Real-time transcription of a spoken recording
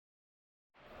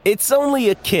It's only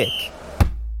a kick,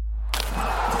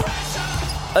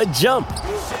 a jump,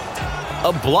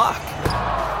 a block.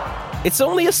 It's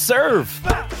only a serve.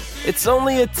 It's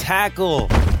only a tackle,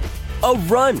 a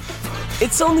run.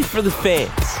 It's only for the fans.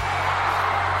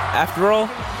 After all,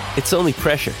 it's only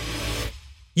pressure.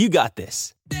 You got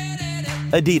this.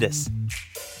 Adidas.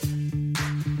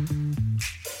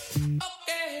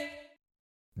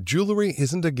 Jewelry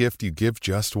isn't a gift you give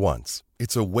just once.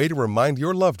 It's a way to remind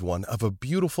your loved one of a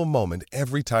beautiful moment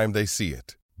every time they see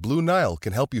it. Blue Nile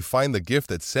can help you find the gift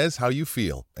that says how you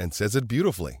feel and says it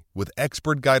beautifully, with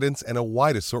expert guidance and a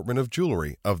wide assortment of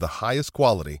jewelry of the highest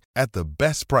quality at the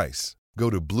best price. Go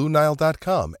to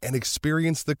BlueNile.com and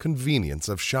experience the convenience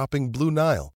of shopping Blue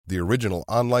Nile, the original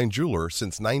online jeweler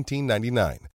since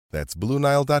 1999. That's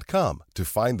BlueNile.com to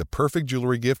find the perfect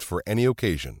jewelry gift for any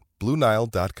occasion.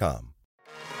 BlueNile.com.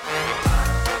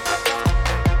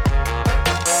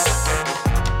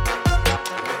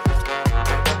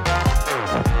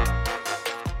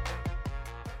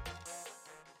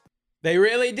 They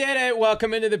really did it.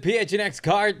 Welcome into the PHNX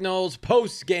Cardinals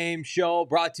post-game show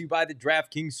brought to you by the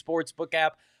DraftKings Sportsbook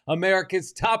app,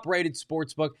 America's top-rated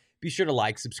sportsbook. Be sure to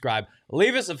like, subscribe,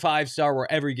 leave us a 5-star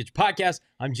wherever you get your podcast.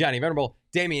 I'm Johnny Venerable,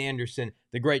 Damian Anderson,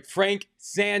 the great Frank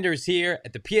Sanders here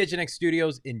at the PHNX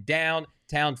Studios in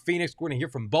downtown Phoenix. We're going to hear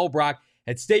from Bo Brock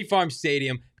at State Farm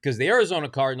Stadium because the Arizona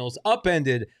Cardinals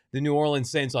upended the New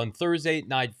Orleans Saints on Thursday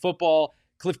Night Football.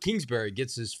 Cliff Kingsbury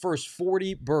gets his first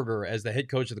 40 burger as the head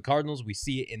coach of the Cardinals. We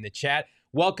see it in the chat.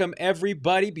 Welcome,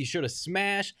 everybody. Be sure to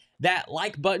smash that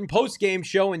like button. Post-game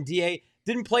show, and DA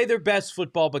didn't play their best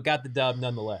football, but got the dub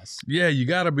nonetheless. Yeah, you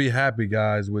got to be happy,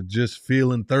 guys, with just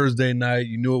feeling Thursday night.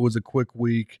 You knew it was a quick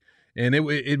week, and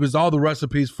it was all the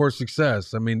recipes for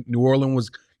success. I mean, New Orleans was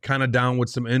kind of down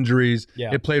with some injuries.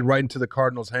 Yeah. It played right into the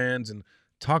Cardinals' hands, and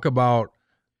talk about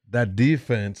that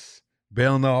defense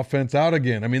bailing the offense out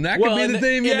again. I mean, that could be the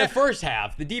thing. In the first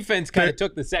half, the defense kind of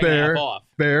took the second half off.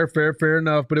 Fair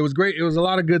enough. But it was great. It was a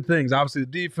lot of good things. Obviously, the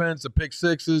defense, the pick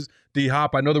sixes,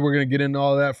 D-Hop. I know that we're going to get into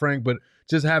all of that, Frank, but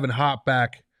just having Hop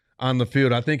back on the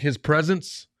field, I think his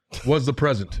presence was the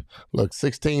present. Look,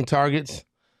 16 targets.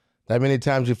 That many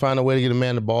times you find a way to get a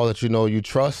man the ball that you know you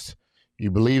trust.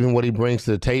 You believe in what he brings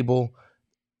to the table.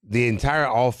 The entire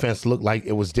offense looked like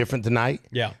it was different tonight.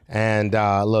 Yeah. And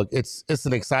look, it's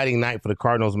an exciting night for the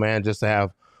Cardinals, man, just to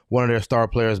have one of their star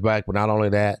players back. But not only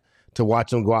that, to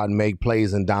watch him go out and make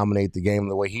plays and dominate the game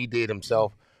the way he did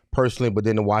himself personally, but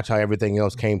then to watch how everything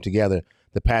else came together.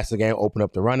 The passing game opened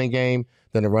up the running game.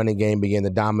 Then the running game began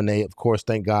to dominate. Of course,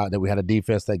 thank God that we had a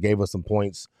defense that gave us some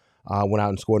points, went out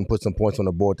and scored and put some points on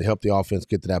the board to help the offense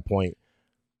get to that point.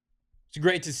 It's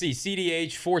great to see.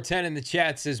 CDH410 in the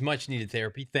chat says much needed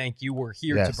therapy. Thank you. We're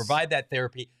here to provide that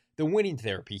therapy, the winning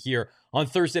therapy here on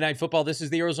Thursday Night Football. This is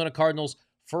the Arizona Cardinals'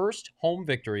 first home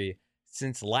victory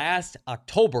since last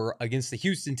October against the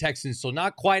Houston Texans. So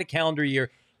not quite a calendar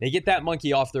year. They get that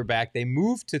monkey off their back. They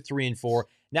move to 3-4.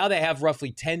 Now they have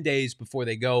roughly 10 days before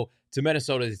they go to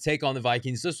Minnesota to take on the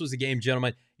Vikings. This was a game,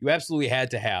 gentlemen, you absolutely had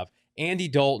to have. Andy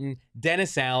Dalton,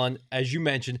 Dennis Allen, as you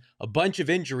mentioned, a bunch of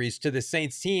injuries to the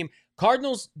Saints team.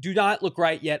 Cardinals do not look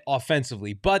right yet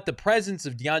offensively, but the presence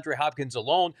of DeAndre Hopkins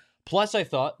alone, plus I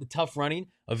thought the tough running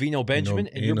of Eno Benjamin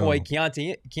and your boy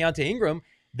Keontae Ingram,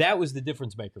 that was the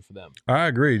difference maker for them. I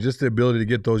agree. Just the ability to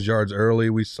get those yards early.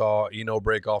 We saw Eno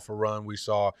break off a run. We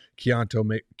saw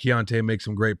Keontae make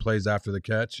some great plays after the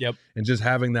catch. Yep. And just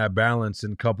having that balance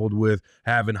and coupled with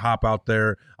having Hop out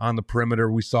there on the perimeter.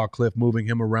 We saw Cliff moving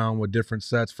him around with different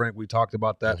sets. Frank, we talked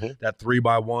about that, that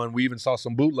 3-by-1. We even saw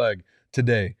some bootleg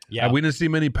today. Yeah. We didn't see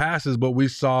many passes, but we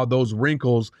saw those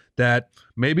wrinkles that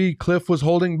maybe Cliff was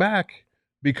holding back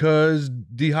because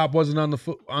D-Hop wasn't on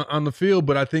the field.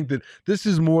 But I think that this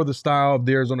is more the style of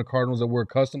the Arizona Cardinals that we're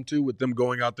accustomed to, with them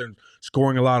going out there and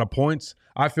scoring a lot of points.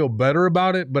 I feel better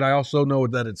about it, but I also know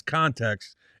that it's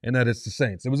context and that it's the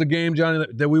Saints. It was a game, Johnny,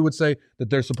 that we would say that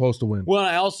they're supposed to win. Well,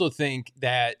 I also think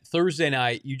that Thursday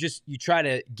night, you try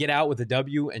to get out with a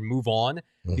W and move on.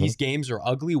 These games are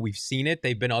ugly. We've seen it.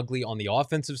 They've been ugly on the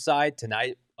offensive side.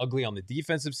 Tonight, ugly on the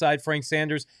defensive side, Frank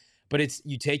Sanders. But it's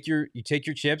you take your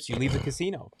chips, you leave the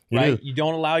casino, right? You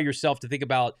don't allow yourself to think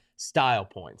about style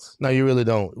points. No, you really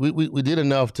don't. We did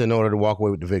enough in order to walk away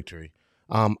with the victory.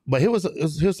 But here's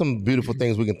some beautiful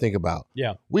things we can think about.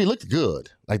 Yeah. We looked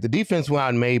good. Like, the defense went out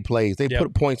and made plays. They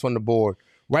put points on the board.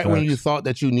 Right when you thought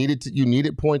that you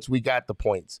needed points, we got the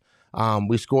points.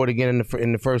 We scored again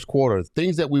in the first quarter.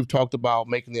 Things that we've talked about,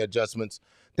 making the adjustments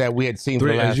that we had seen for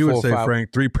the last 4 or 5. As you would say,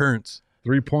 Frank, 3 points.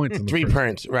 3 points. Three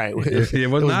points, right. It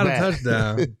was not bad. a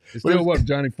touchdown. It's still,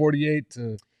 Johnny, 48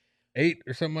 to 8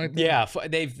 or something like that? Yeah,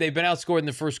 they've been outscored in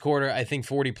the first quarter, I think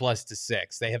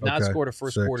 40+6. They have not scored a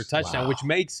first quarter touchdown, which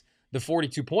makes the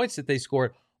 42 points that they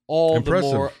scored all the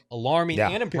more alarming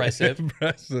and impressive.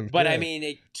 But I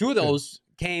mean, 2 of those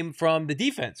came from the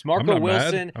defense. Marco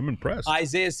Wilson. I'm impressed.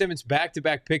 Isaiah Simmons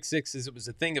back-to-back pick sixes. It was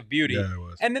a thing of beauty. Yeah, it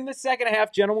was. And then the second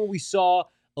half, gentlemen, we saw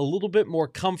a little bit more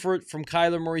comfort from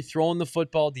Kyler Murray throwing the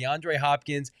football, DeAndre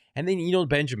Hopkins, and then Eno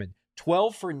Benjamin.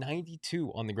 12 for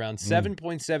 92 on the ground,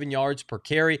 7.7 yards per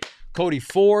carry. Cody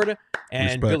Ford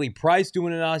and Billy Price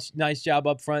doing a nice job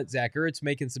up front. Zach Ertz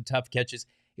making some tough catches.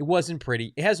 It wasn't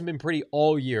pretty. It hasn't been pretty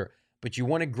all year, but you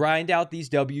want to grind out these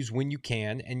W's when you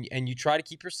can, and you try to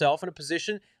keep yourself in a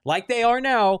position like they are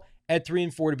now at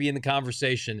 3-4 to be in the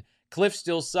conversation. Cliff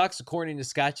still sucks, according to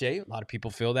Scott J. A lot of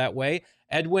people feel that way.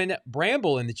 Edwin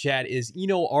Bramble in the chat is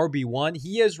Eno RB1.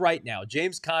 He is right now.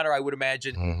 James Conner, I would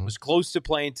imagine, was close to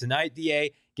playing tonight.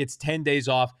 DA gets 10 days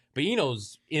off, but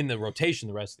Eno's in the rotation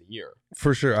the rest of the year.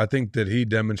 For sure. I think that he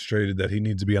demonstrated that he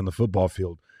needs to be on the football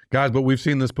field. Guys, but we've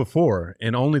seen this before,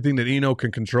 and the only thing that Eno can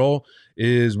control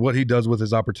is what he does with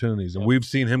his opportunities. And we've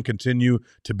seen him continue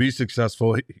to be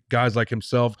successful, guys like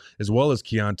himself as well as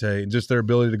Keontae, and just their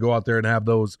ability to go out there and have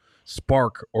those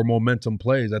spark or momentum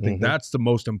plays. I think that's the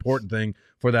most important thing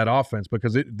for that offense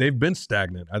because they've been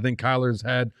stagnant. I think Kyler's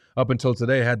had, up until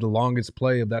today, had the longest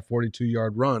play of that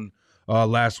 42-yard run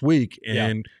last week,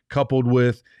 and coupled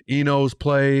with Eno's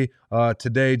play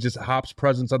today, just Hop's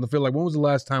presence on the field. Like, when was the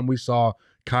last time we saw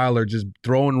Kyler just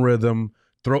throwing rhythm,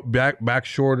 throw back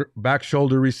shoulder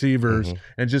receivers,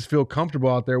 and just feel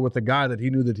comfortable out there with a guy that he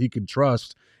knew that he could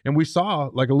trust? And we saw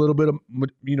like a little bit of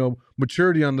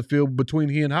maturity on the field between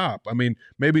he and Hop. I mean,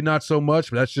 maybe not so much,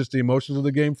 but that's just the emotions of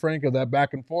the game, Frank, of that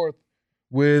back and forth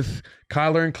with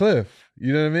Kyler and Cliff.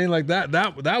 You know what I mean? Like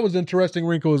that was an interesting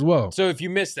wrinkle as well. So if you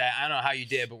missed that, I don't know how you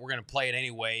did, but we're going to play it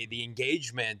anyway. The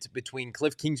engagement between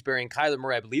Cliff Kingsbury and Kyler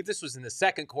Murray, I believe this was in the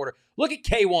second quarter. Look at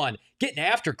K1 getting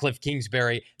after Cliff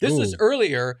Kingsbury. This was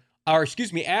after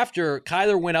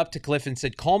Kyler went up to Cliff and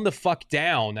said, calm the fuck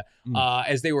down,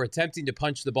 as they were attempting to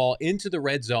punch the ball into the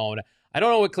red zone. I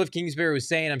don't know what Cliff Kingsbury was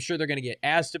saying. I'm sure they're going to get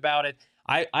asked about it.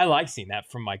 I like seeing that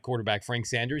from my quarterback, Frank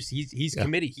Sanders. He's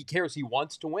committed. He cares. He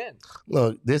wants to win.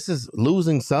 Look,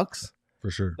 losing sucks. For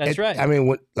sure. That's right. I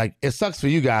mean, it sucks for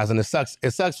you guys, and it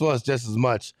sucks for us just as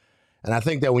much. And I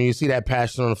think that when you see that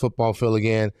passion on the football field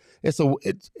again,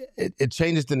 it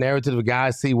changes the narrative. The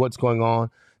guys see what's going on.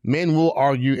 Men will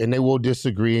argue and they will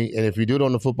disagree. And if you do it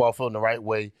on the football field in the right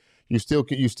way, you still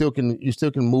can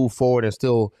move forward and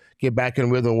still get back in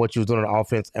rhythm of what you was doing on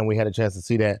offense. And we had a chance to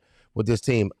see that with this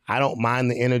team. I don't mind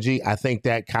the energy. I think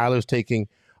that Kyler's taking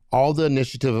all the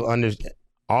initiative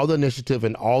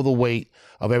and all the weight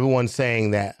of everyone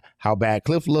saying that how bad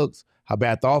Cliff looks, how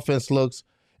bad the offense looks,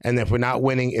 and if we're not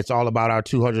winning, it's all about our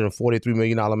 $243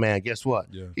 million man. Guess what?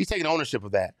 Yeah. He's taking ownership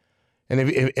of that,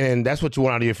 and that's what you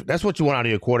want out of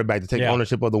your quarterback, to take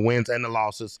ownership of the wins and the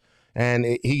losses. And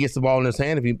he gets the ball in his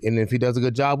hand. If he does a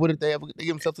good job with it, they give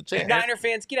themselves a chance. Niner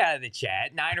fans, get out of the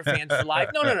chat. Niner fans for life.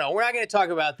 No. We're not going to talk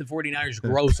about the 49ers'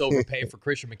 gross overpay for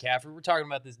Christian McCaffrey. We're talking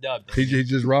about this dub. He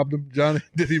just robbed him, Johnny?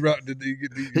 Did he rob?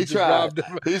 He tried.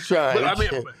 He's trying. But, I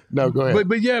mean, no, go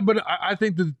ahead. But I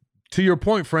think that, to your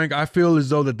point, Frank, I feel as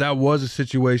though that was a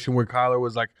situation where Kyler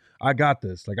was like, I got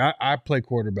this. Like, I play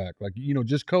quarterback. Like,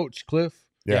 just coach, Cliff.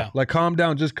 Yeah. Like, calm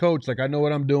down, just coach. Like, I know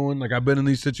what I'm doing. Like, I've been in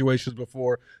these situations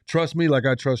before. Trust me like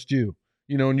I trust you.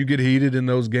 And you get heated in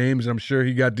those games, and I'm sure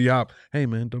he got D-Hop. Hey,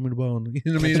 man, throw me the ball. You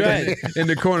know what I mean? Right. In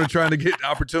the corner trying to get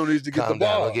opportunities to get calm the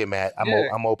ball. Down. Don't get mad.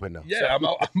 I'm open, though. Yeah, I'm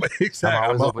exactly. I'm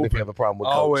always open if you have a problem with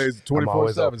coach. Always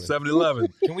 24/7, 7-11.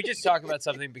 Can we just talk about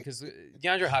something? Because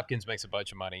DeAndre Hopkins makes a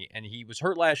bunch of money, and he was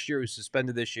hurt last year. He was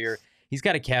suspended this year. He's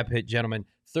got a cap hit, gentlemen,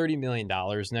 $30 million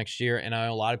next year. And I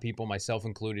know a lot of people, myself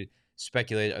included,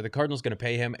 speculate, are the Cardinals going to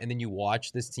pay him? And then you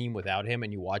watch this team without him,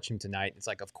 and you watch him tonight. It's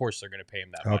like, of course they're going to pay him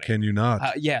that money. How can you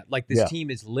not? This team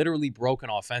is literally broken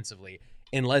offensively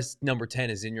unless number 10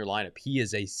 is in your lineup. He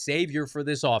is a savior for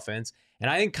this offense. And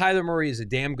I think Kyler Murray is a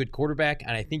damn good quarterback,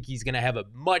 and I think he's going to have a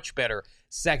much better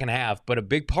second half. But a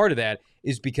big part of that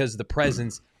is because of the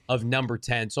presence of number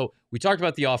 10. So we talked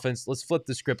about the offense. Let's flip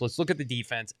the script. Let's look at the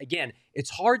defense. Again, it's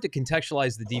hard to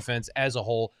contextualize the defense as a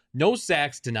whole. No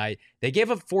sacks tonight. They gave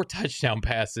up 4 touchdown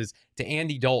passes to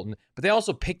Andy Dalton, but they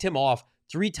also picked him off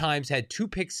 3 times, had 2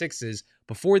 pick sixes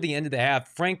before the end of the half.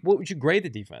 Frank, what would you grade the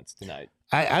defense tonight?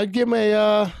 I give him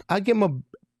a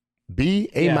B,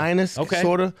 A minus,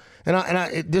 sort of. And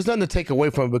there's nothing to take away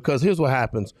from it, because here's what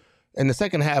happens. In the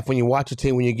second half, when you watch a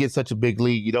team, when you get such a big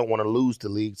lead, you don't want to lose the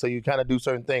league. So you kind of do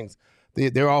certain things.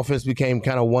 their offense became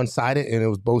kind of one-sided, and it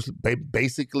was both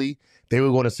basically they were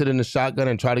going to sit in the shotgun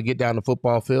and try to get down the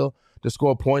football field to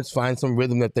score points, find some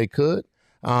rhythm that they could.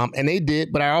 And they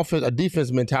did, but our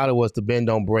defense mentality was to bend,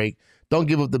 don't break, don't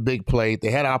give up the big play.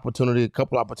 They had a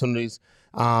couple opportunities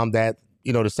that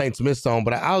the Saints missed on,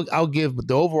 but I'll give. But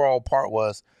the overall part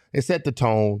was they set the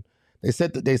tone. They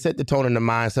set the tone and the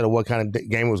mindset of what kind of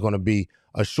game it was going to be.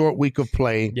 A short week of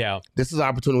play. Yeah, this is an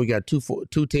opportunity. We got two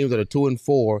teams that are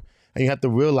 2-4, and you have to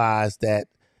realize that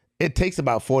it takes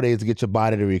about 4 days to get your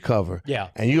body to recover. Yeah,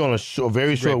 and you're on a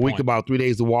very short week, about 3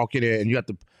 days to walk in there, and you have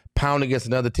to pound against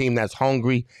another team that's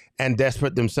hungry and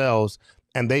desperate themselves,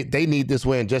 and they need this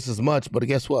win just as much. But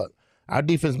guess what? Our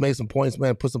defense made some points,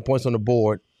 man. Put some points on the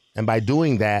board, and by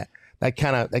doing that, that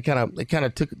kind of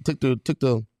took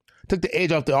the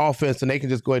edge off the offense, and they can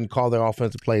just go ahead and call their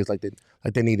offensive plays like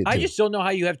they needed to. I just don't know how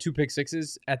you have 2 pick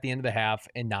sixes at the end of the half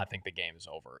and not think the game is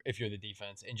over if you're the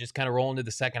defense and just kind of roll into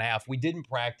the second half. We didn't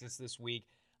practice this week.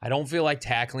 I don't feel like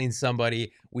tackling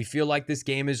somebody. We feel like this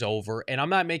game is over. And I'm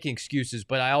not making excuses,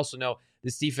 but I also know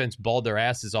this defense balled their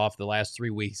asses off the last 3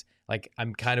 weeks. Like,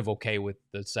 I'm kind of okay with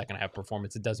the second half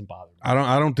performance. It doesn't bother me.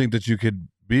 I don't think that you could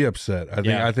be upset.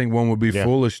 I think one would be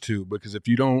foolish too, because if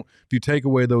you take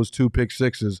away those 2 pick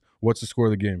sixes, what's the score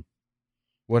of the game?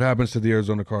 What happens to the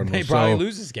Arizona Cardinals? They probably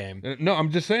lose this game. No,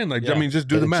 I'm just saying, just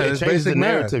do the math. It's basic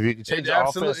narrative. You can change the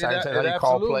offense. It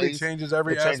absolutely changes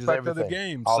every aspect of the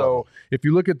game. So if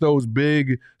you look at those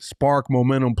big spark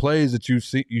momentum plays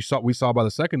that we saw by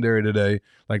the secondary today,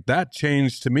 like that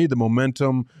changed to me the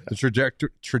momentum, the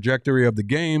trajectory of the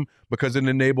game, because it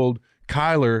enabled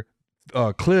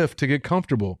Cliff to get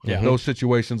comfortable in those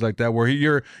situations like that, where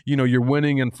you're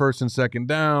winning in first and second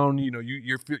down.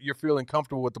 You're feeling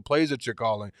comfortable with the plays that you're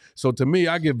calling. So to me,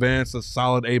 I give Vance a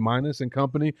solid A- and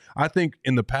company. I think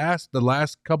in the past, the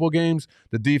last couple games,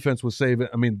 the defense was saving.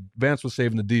 Vance was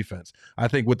saving the defense. I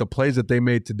think with the plays that they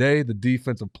made today, the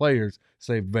defensive players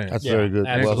saved Vance. That's very good.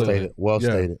 Absolutely. Well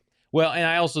stated. Well, and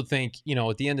I also think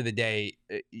at the end of the day,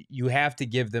 you have to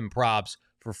give them props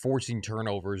for forcing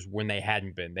turnovers when they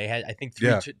hadn't been. They had, I think,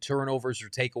 3 turnovers or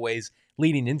takeaways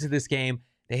leading into this game.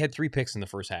 They had 3 picks in the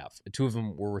first half. 2 of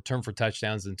them were returned for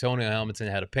touchdowns. Antonio Hamilton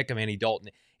had a pick of Andy Dalton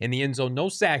in the end zone. No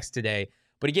sacks today.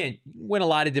 But again, went a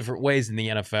lot of different ways in the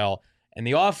NFL. And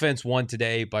the offense won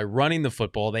today by running the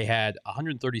football. They had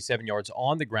 137 yards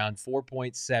on the ground,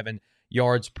 4.7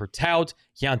 yards per tout.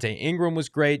 Keontae Ingram was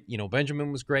great.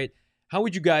 Benjamin was great. How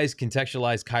would you guys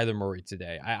contextualize Kyler Murray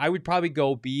today? I would probably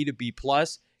go B to B+.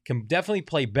 Can definitely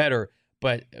play better,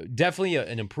 but definitely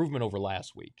an improvement over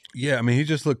last week. Yeah, he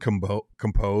just looked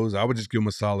composed. I would just give him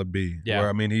a solid B. Yeah.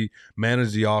 Where, he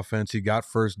managed the offense. He got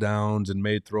first downs and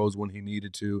made throws when he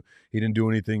needed to. He didn't do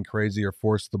anything crazy or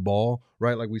force the ball,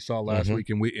 right, like we saw last week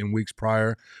and in weeks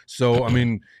prior. So,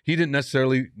 he didn't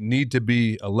necessarily need to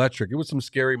be electric. It was some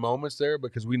scary moments there,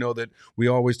 because we know that we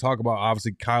always talk about,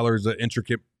 obviously, Kyler's an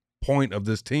intricate point of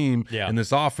this team and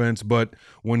this offense, but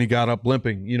when he got up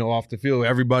limping, off the field,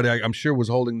 everybody I'm sure was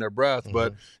holding their breath.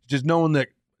 But just knowing that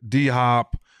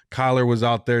D-Hop, Kyler was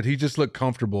out there, he just looked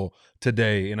comfortable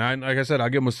today. And like I said, I'll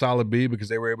give him a solid B because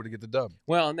they were able to get the dub.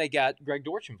 Well, and they got Greg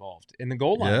Dortch involved in the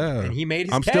goal line, and he made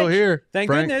his I'm catch. still here. Thank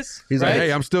Frank. goodness. He's like,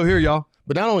 hey, I'm still here, y'all.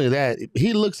 But not only that,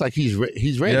 he looks like he's ready.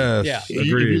 Yes, If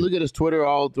you look at his Twitter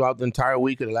all throughout the entire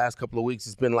week or the last couple of weeks,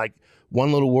 it's been like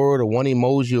one little word or one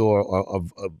emoji or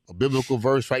a biblical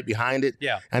verse right behind it.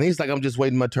 Yeah. And he's like, I'm just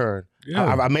waiting my turn. Yeah.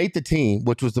 I made the team,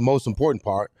 which was the most important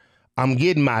part. I'm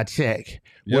getting my check,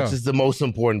 which is the most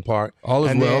important part. All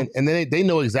is well. And then they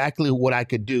know exactly what I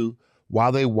could do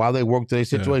while they work through their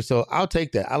situation. So I'll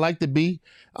take that. I like the B.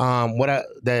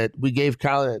 That we gave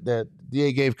Kyler, that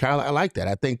DA gave Kyler, I like that.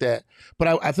 I think that,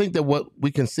 but I think that what we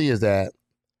can see is that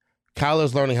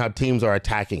Kyler's learning how teams are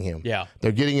attacking him. Yeah.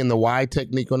 They're getting in the wide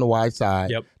technique on the wide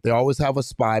side. Yep. They always have a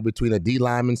spy between a D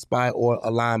lineman spy or a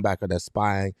linebacker that's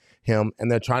spying him, and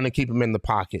they're trying to keep him in the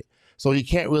pocket. So he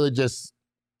can't really just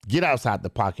get outside the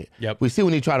pocket. Yep. We see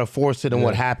when he try to force it and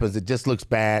what happens, it just looks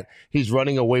bad. He's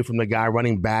running away from the guy,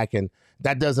 running back, and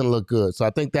that doesn't look good. So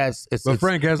I think that's it's. But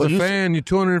Frank, as a fan, you're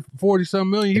 240-some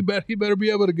million. He better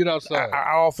be able to get outside.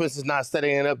 Our offense is not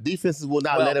setting it up. Defenses will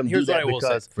not let him do that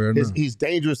because he's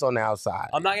dangerous on the outside.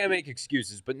 I'm not going to make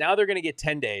excuses, but now they're going to get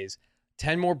 10 days,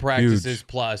 10 more practices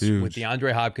with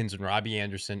DeAndre Hopkins and Robbie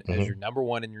Anderson as your number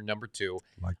 1 and your number 2.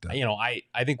 Like that.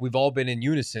 I think we've all been in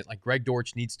unison. Like, Greg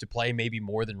Dortch needs to play maybe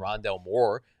more than Rondale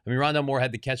Moore. Rondale Moore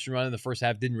had the catch and run in the first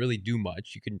half, didn't really do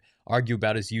much. You can argue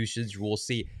about his usage. We'll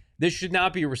see. This should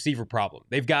not be a receiver problem.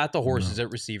 They've got the horses at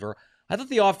receiver. I thought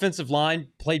the offensive line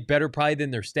played better probably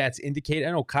than their stats indicate. I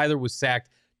know Kyler was sacked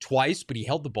twice, but he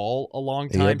held the ball a long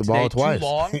time. He held the ball twice. Too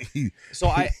long. So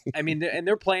I mean, and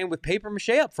they're playing with paper mache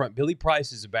up front. Billy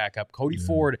Price is a backup. Cody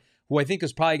Ford, who I think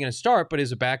is probably going to start, but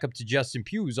is a backup to Justin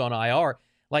Pugh, who's on IR.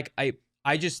 Like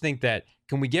I just think that,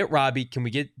 can we get Robbie, can we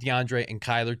get DeAndre and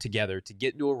Kyler together to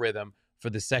get into a rhythm for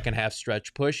the second half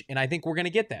stretch push? And I think we're going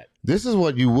to get that. This is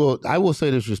what I will say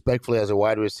this respectfully as a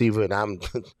wide receiver, and I'm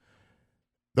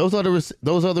those other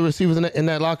receivers in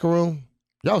that locker room,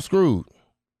 y'all screwed.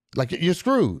 Like, you're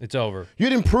screwed. It's over. You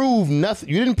didn't prove nothing.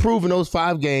 You didn't prove in those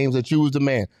 5 games that you was the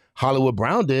man. Hollywood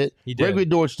Brown did. He did. Gregory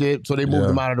Dortch did, so they moved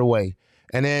him out of the way.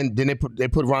 And then they put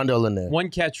Rondell in there. One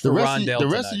catch for Rondell. The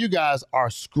rest of you guys are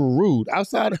screwed.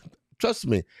 Outside, trust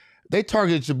me, they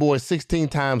targeted your boy 16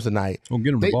 times tonight. Don't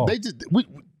get him the ball.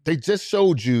 They just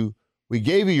showed you, we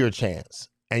gave you your chance,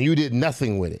 and you did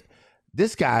nothing with it.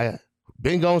 This guy,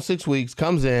 been gone 6 weeks,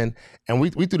 comes in, and we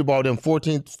threw the ball to him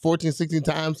 14, 16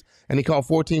 times, and he caught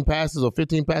 14 passes or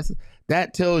 15 passes.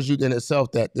 That tells you in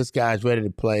itself that this guy's ready to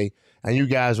play. And you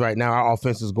guys right now, our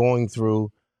offense is going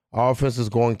through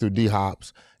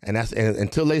D-Hops. And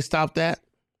until they stop that,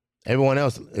 everyone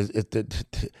else, they're going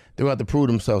to have to prove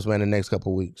themselves, man, in the next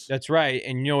couple of weeks. That's right.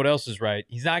 And you know what else is right?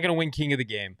 He's not going to win King of the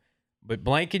Game. But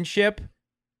Blankenship,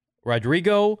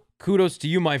 Rodrigo, kudos to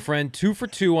you, my friend. 2 for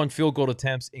 2 on field goal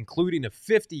attempts, including a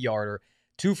 50-yarder.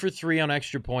 2 for 3 on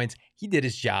extra points. He did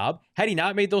his job. Had he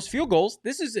not made those field goals,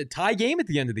 this is a tie game at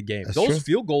the end of the game. Those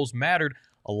field goals mattered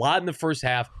a lot in the first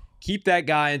half. Keep that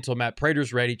guy until Matt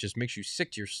Prater's ready. Just makes you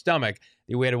sick to your stomach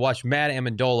that we had to watch Matt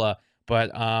Amendola.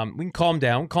 But we can calm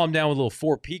down. Calm down with a little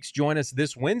Four Peaks. Join us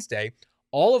this Wednesday.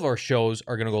 All of our shows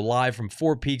are going to go live from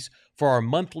Four Peaks for our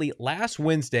monthly last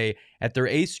Wednesday at their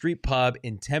 8th Street Pub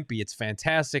in Tempe. It's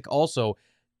fantastic. Also,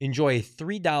 enjoy a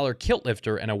 $3 kilt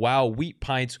lifter and a Wow Wheat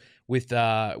Pints with,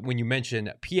 when you mention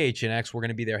PHNX, we're going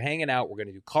to be there hanging out. We're going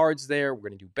to do cards there. We're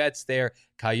going to do bets there.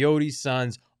 Coyotes,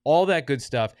 Suns, all that good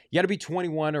stuff. You got to be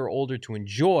 21 or older to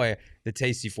enjoy the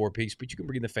tasty Four Peaks, but you can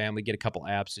bring the family, get a couple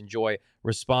apps, enjoy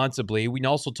responsibly. We can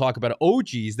also talk about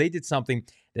OGs. They did something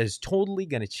that is totally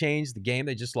going to change the game.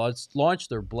 They just launched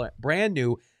their brand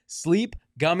new Sleep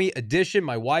Gummy Edition.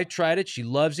 My wife tried it. She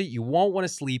loves it. You won't want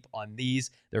to sleep on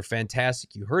these. They're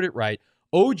fantastic. You heard it right.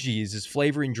 OGs is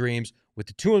flavoring dreams with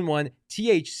the 2-in-1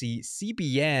 THC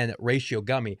CBN ratio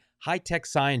gummy. High-tech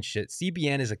science shit.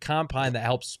 CBN is a compound that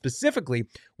helps specifically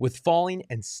with falling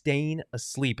and staying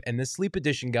asleep. And this Sleep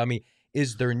Edition gummy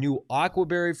is their new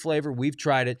aquaberry flavor. We've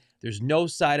tried it. There's no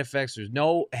side effects. There's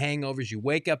no hangovers. You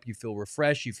wake up, you feel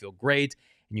refreshed, you feel great,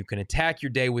 and you can attack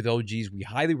your day with OGs. We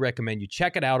highly recommend you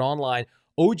check it out online,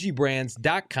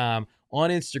 ogbrands.com, on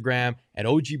Instagram at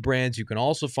OG Brands. You can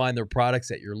also find their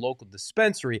products at your local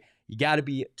dispensary. You got to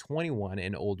be 21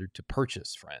 and older to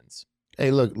purchase, friends. Hey,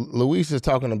 look, Luis is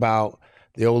talking about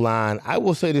the O-line. I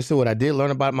will say this too. What I did learn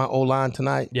about my O-line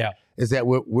tonight, is that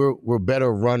we're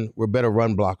better run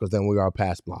blockers than we are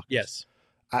pass blockers. Yes,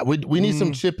 we need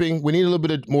some chipping. We need a little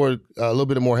bit of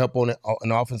more help on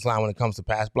the offense line when it comes to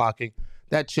pass blocking.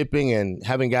 That chipping and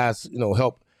having guys,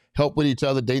 help with each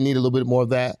other. They need a little bit more of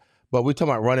that. But we're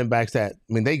talking about running backs that,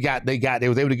 I mean, they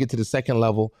was able to get to the second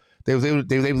level. They was able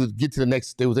to get to the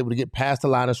next. They was able to get past the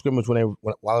line of scrimmage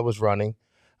while it was running.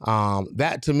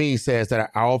 That to me says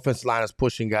that our offensive line is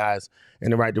pushing guys in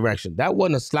the right direction. That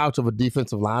wasn't a slouch of a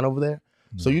defensive line over there.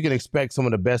 So you can expect some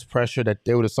of the best pressure that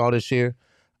they would have saw this year.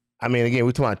 I mean, again,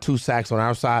 we're talking about 2 sacks on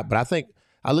our side, but I think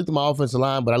I looked at my offensive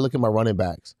line, but I look at my running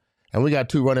backs. And we got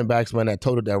 2 running backs, man, that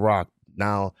toted that rock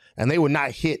now. And they were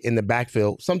not hit in the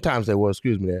backfield. Sometimes they were,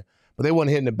 but they weren't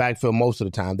hit in the backfield most of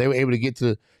the time. They were able to get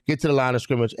to the line of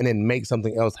scrimmage and then make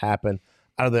something else happen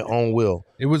out of their own will.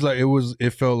 It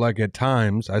felt like at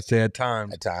times,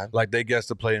 like they guessed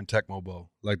to play in Tecmo Bowl.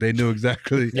 Like they knew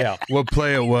exactly what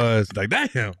play it was. Like,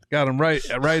 damn, got him right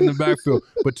in the backfield.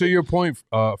 But to your point,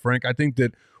 Frank, I think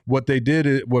that what they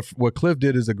did, what Cliff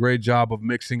did, is a great job of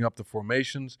mixing up the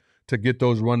formations to get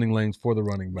those running lanes for the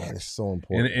running back. Man, it's so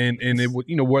important. And it,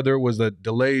 whether it was a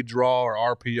delayed draw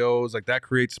or RPOs, like that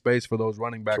creates space for those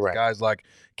running backs, guys like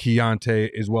Keontae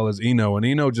as well as Eno. And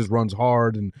Eno just runs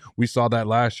hard, and we saw that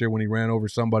last year when he ran over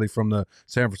somebody from the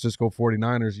San Francisco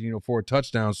 49ers, for a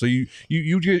touchdown. So you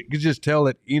just tell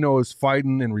that Eno is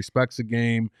fighting and respects the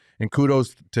game, and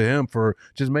kudos to him for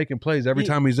just making plays every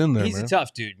time he's in there. He's a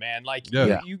tough dude, man. Like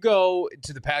you go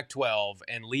to the Pac-12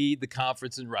 and lead the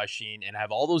conference in rushing and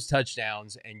have all those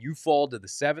touchdowns, and you fall to the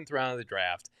 7th round of the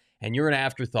draft, and you're an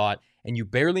afterthought, and you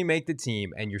barely make the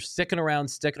team, and you're sticking around,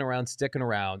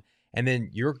 and then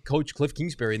your coach, Cliff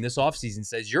Kingsbury, in this offseason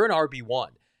says you're an RB1.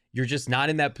 You're just not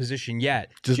in that position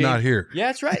yet. Not here. Yeah,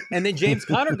 that's right. And then James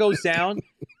Conner goes down,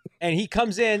 And he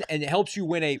comes in and helps you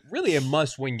win a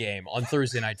must-win game on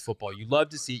Thursday Night Football. You love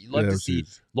to see it. You love to see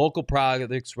local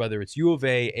products, whether it's U of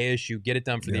A, ASU, get it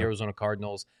done for the Arizona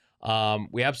Cardinals.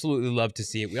 We absolutely love to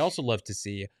see it. We also love to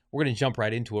see, we're going to jump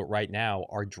right into it right now,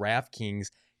 our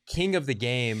DraftKings King of the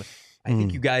Game. I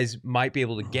think you guys might be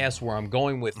able to guess where I'm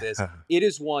going with this. It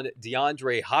is one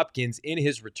DeAndre Hopkins in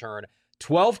his return.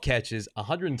 12 catches,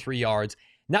 103 yards.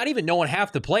 Not even knowing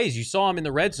half the plays. You saw him in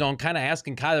the red zone kind of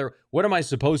asking Kyler, what am I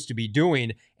supposed to be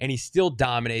doing? And he still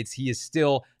dominates. He is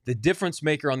still the difference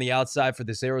maker on the outside for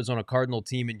this Arizona Cardinal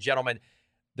team. And gentlemen,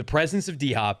 the presence of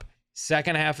D-Hop,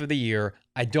 second half of the year,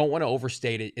 I don't want to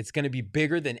overstate it. It's going to be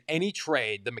bigger than any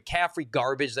trade. The McCaffrey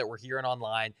garbage that we're hearing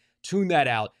online, tune that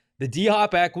out. The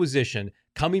D-Hop acquisition,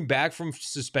 coming back from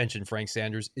suspension, Frank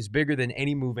Sanders, is bigger than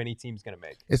any move any team's going to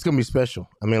make. It's going to be special.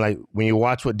 I mean, like, when you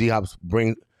watch what D-Hop's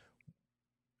bring,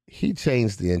 he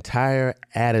changed the entire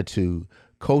attitude,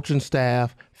 coaching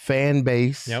staff, fan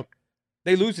base. Yep.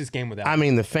 They lose this game without him. I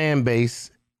mean, the fan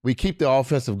base, we keep the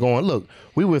offensive going. Look,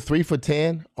 we were 3 for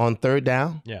 10 on third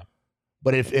down. Yeah.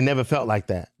 But it never felt like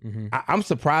that. Mm-hmm. I'm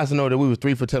surprised to know that we were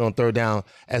 3 for 10 on third down.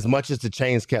 As much as the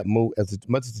chains kept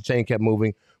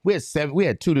moving, we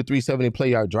had 2 to 3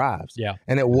 70-play-yard drives. Yeah,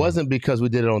 and it wasn't because we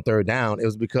did it on third down. It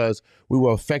was because we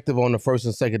were effective on the first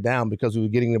and second down because we were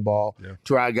getting the ball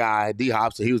to our guy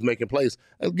D-Hop, so he was making plays.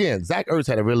 Again, Zach Ertz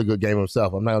had a really good game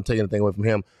himself. I'm not going to take anything away from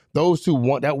him. Those two,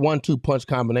 that 1-2 punch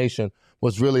combination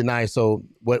was really nice. So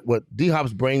what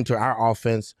D-Hop's bring to our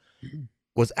offense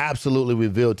was absolutely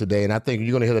revealed today. And I think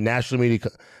you're going to hear the national media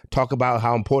talk about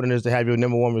how important it is to have your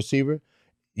number one receiver.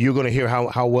 You're going to hear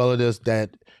how well it is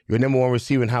that your number one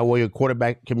receiver and how well your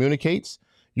quarterback communicates.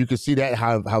 You can see that,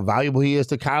 how valuable he is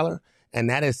to Kyler. And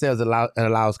that itself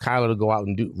allows Kyler to go out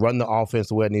and run the offense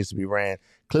the way it needs to be ran.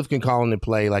 Cliff can call in the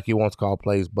play like he wants to call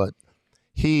plays, but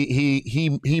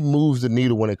he moves the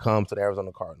needle when it comes to the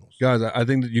Arizona Cardinals. Guys, I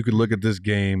think that you could look at this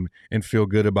game and feel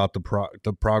good about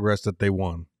the progress that they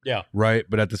won. Yeah. Right?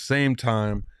 But at the same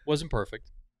time, wasn't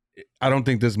perfect. I don't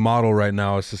think this model right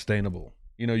now is sustainable.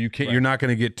 You know, you can't. Right. You're not going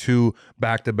to get 2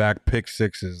 back-to-back pick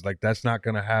sixes. Like, that's not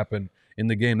going to happen in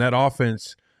the game. That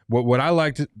offense. What I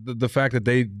liked, the fact that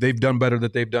they've done better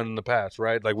than they've done in the past,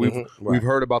 right? Like we've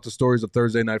heard about the stories of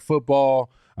Thursday Night Football.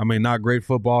 I mean, not great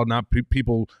football, not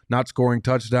people not scoring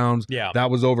touchdowns. Yeah, that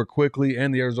was over quickly,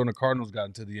 and the Arizona Cardinals got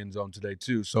into the end zone today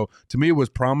too. So to me, it was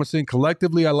promising.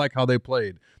 Collectively, I like how they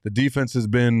played. The defense has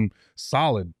been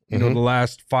solid, you know, the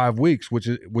last 5 weeks, which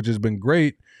has been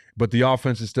great. But the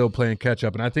offense is still playing catch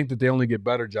up, and I think that they only get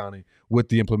better, Johnny, with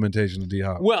the implementation of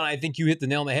D-Hop. Well, I think you hit the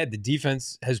nail on the head. The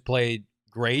defense has played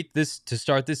great to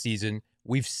start this season.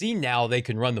 We've seen now they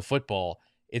can run the football.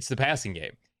 It's the passing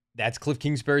game. That's Cliff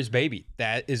Kingsbury's baby.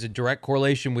 That is a direct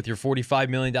correlation with your $45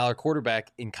 million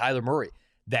quarterback in Kyler Murray.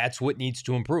 That's what needs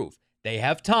to improve. They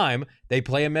have time. They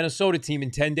play a Minnesota team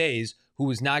in 10 days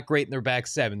who is not great in their back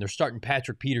seven. They're starting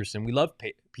Patrick Peterson. We love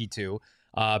P2,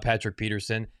 Patrick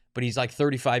Peterson, but he's like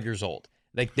 35 years old.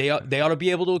 Like they ought to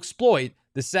be able to exploit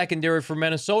the secondary for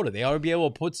Minnesota. They ought to be able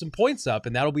to put some points up,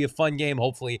 and that'll be a fun game,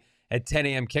 hopefully, at 10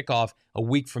 a.m. kickoff a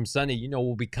week from Sunday. You know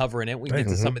we'll be covering it. We can get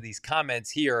to some of these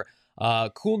comments here.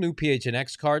 Cool new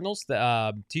PHNX Cardinals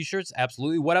T-shirts,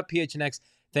 absolutely. What up, PHNX?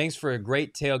 Thanks for a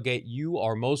great tailgate. You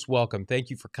are most welcome. Thank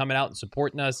you for coming out and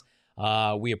supporting us.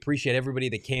 We appreciate everybody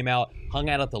that came out, hung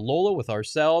out at the Lola with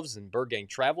ourselves and Bird Gang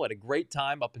Travel. Had a great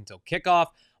time up until kickoff.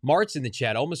 Mart's in the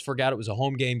chat. Almost forgot it was a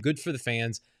home game. Good for the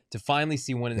fans to finally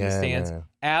see one in the stands. Man.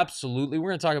 Absolutely. We're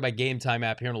going to talk about Game Time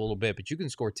app here in a little bit, but you can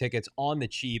score tickets on the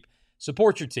cheap.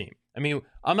 Support your team. I mean,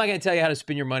 I'm not going to tell you how to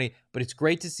spend your money, but it's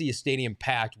great to see a stadium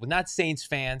packed with not Saints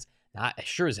fans, not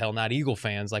sure as hell not Eagle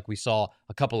fans like we saw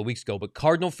a couple of weeks ago, but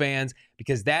Cardinal fans,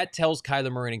 because that tells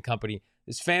Kyler Murray and company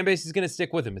this fan base is going to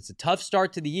stick with him. It's a tough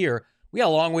start to the year. We got a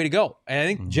long way to go. And I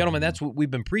think, gentlemen, that's what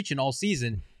we've been preaching all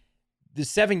season. The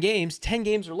 7 games, 10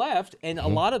 games are left, and a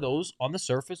lot of those on the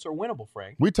surface are winnable,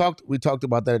 Frank. We talked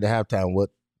about that at the halftime. What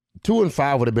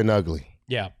 2-5 would have been ugly.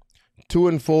 Yeah.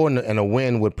 2-4 and a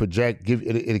win would project,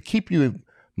 it'll keep you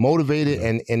motivated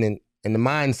and in the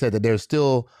mindset that there's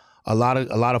still a lot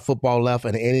of football left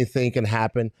and anything can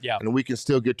happen. Yeah. And we can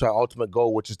still get to our ultimate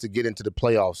goal, which is to get into the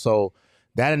playoffs. So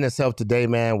that in itself today,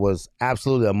 man, was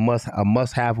absolutely a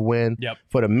must-have win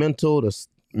for the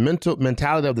mental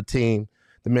mentality of the team,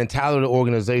 the mentality of the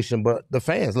organization, but the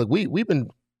fans. Look, we've been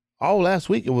all last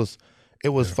week. It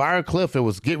was fire Cliff. It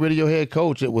was get rid of your head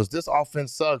coach. It was this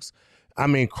offense sucks. I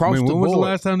mean, the board. When was the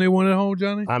last time they won at home,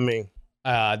 Johnny? I mean,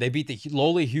 they beat the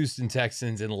lowly Houston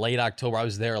Texans in late October. I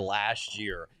was there last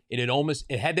year.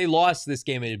 Had they lost this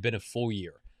game, it had been a full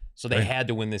year. So they had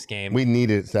to win this game. We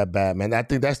needed it that bad, man. I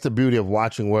think that's the beauty of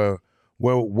watching where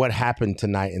what happened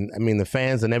tonight. And I mean, the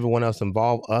fans and everyone else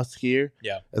involved, us here,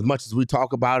 as much as we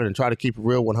talk about it and try to keep it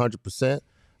real 100%,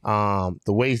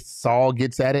 the way Saul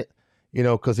gets at it, you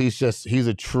know, because he's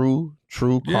a true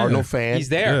Cardinal fan. He's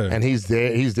there. And he's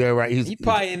there, right? He's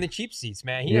probably in the cheap seats,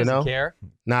 man. He doesn't care.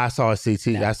 Nah, I saw his seats.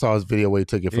 I saw his video where he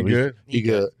took it from. He good? He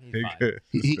good. He good.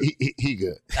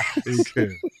 He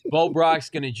good. Bo Brock's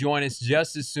going to join us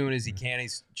just as soon as he can.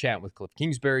 He's chatting with Cliff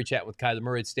Kingsbury, chatting with Kyler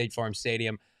Murray at State Farm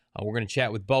Stadium. We're going to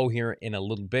chat with Bo here in a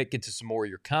little bit, get to some more of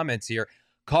your comments here.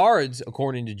 Cards,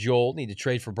 according to Joel, need to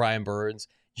trade for Brian Burns.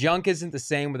 Junk isn't the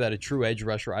same without a true edge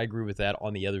rusher. I agree with that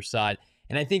on the other side.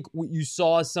 And I think you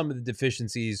saw some of the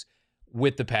deficiencies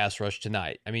with the pass rush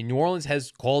tonight. I mean, New Orleans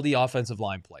has quality offensive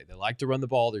line play. They like to run the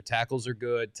ball. Their tackles are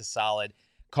good to solid.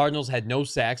 Cardinals had no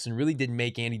sacks and really didn't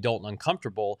make Andy Dalton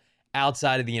uncomfortable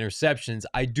outside of the interceptions.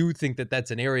 I do think that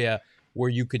that's an area where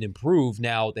you can improve.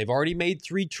 Now, they've already made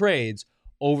 3 trades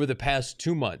over the past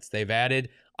 2 months. They've added,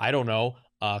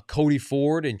 Cody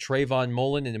Ford and Trayvon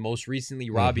Mullen, and then most recently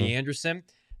Robbie Anderson.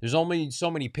 There's only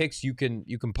so many picks you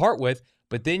can part with,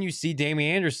 but then you see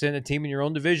Damian Anderson, a team in your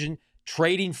own division,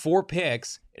 trading 4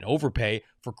 picks and overpay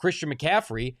for Christian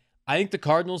McCaffrey. I think the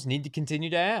Cardinals need to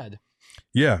continue to add.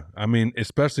 Yeah, I mean,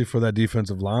 especially for that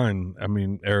defensive line,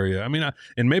 area.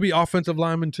 And maybe offensive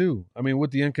linemen too. I mean, with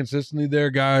the inconsistency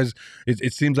there, guys,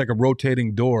 it seems like a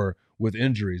rotating door with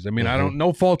injuries. I mean, I don't,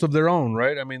 no fault of their own,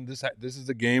 right? I mean, this is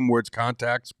a game where it's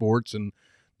contact sports and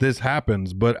this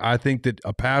happens, but I think that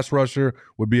a pass rusher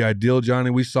would be ideal, Johnny.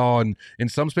 We saw in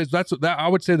some space, I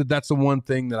would say that's the one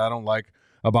thing that I don't like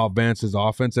about Vance's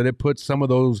offense, that it puts some of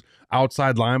those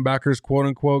outside linebackers, quote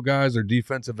unquote, guys, or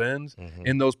defensive ends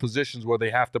in those positions where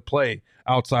they have to play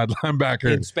outside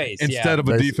linebacker in space instead of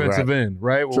a defensive end,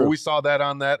 right? Well, we saw that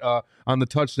on the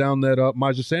touchdown that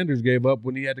Myjah Sanders gave up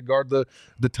when he had to guard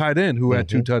the tight end who had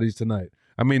 2 tutties tonight.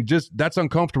 I mean, just that's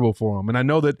uncomfortable for him. And I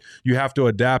know that you have to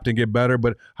adapt and get better,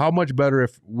 but how much better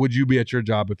would you be at your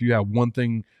job if you have one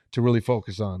thing to really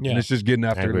focus on? And it's just getting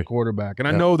after the quarterback. And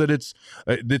I know that it's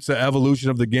an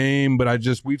evolution of the game, but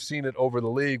we've seen it over the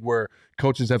league where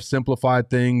coaches have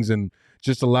simplified things and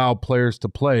just allowed players to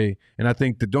play. And I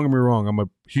think that, don't get me wrong, I'm a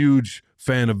huge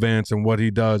fan of Vance and what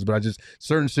he does, but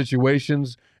certain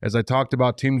situations, as I talked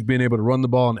about, teams being able to run the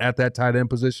ball and at that tight end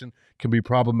position can be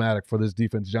problematic for this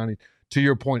defense, Johnny. To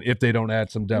your point, if they don't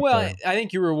add some depth. Well, there. I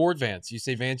think you reward Vance. You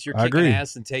say, Vance, you're kicking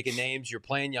ass and taking names. You're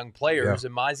playing young players.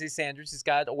 And Myjah Sanders has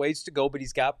got a ways to go, but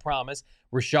he's got promise.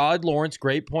 Rashad Lawrence,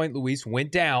 great point, Luis,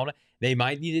 went down. They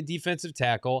might need a defensive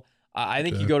tackle. I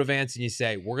think you go to Vance and you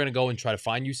say, we're going to go and try to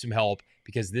find you some help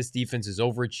because this defense is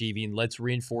overachieving. Let's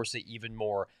reinforce it even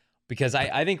more. Because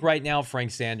I think right now,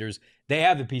 Frank Sanders, they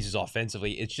have the pieces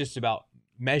offensively. It's just about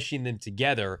meshing them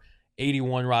together.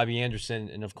 81, Robbie Anderson,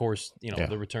 and of course,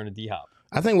 the return of D-Hop.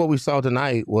 I think what we saw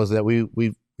tonight was that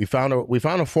we found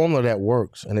a formula that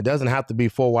works, and it doesn't have to be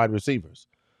 4 wide receivers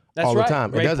all the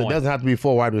time. It doesn't have to be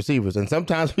 4 wide receivers, and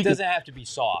sometimes it doesn't have to be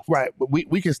soft, right? But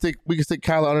we can stick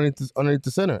Kyler underneath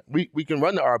the center. We can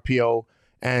run the RPO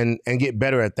and get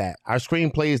better at that. Our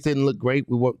screen plays didn't look great.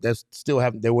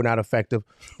 They were not effective,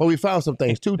 but we found some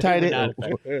things. 2 tight ends,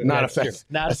 not effective.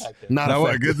 Not effective. Not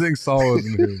effective. Good thing Saul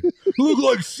wasn't here. Look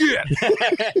like shit.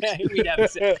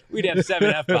 we'd have 7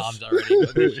 F-bombs already.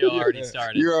 But the show already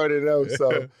started. You already know.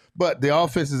 So, but the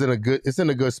offense is in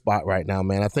a good spot right now,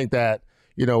 man. I think that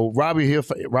Robbie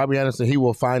Anderson, he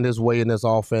will find his way in this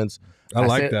offense. I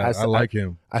like like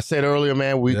him. I said earlier,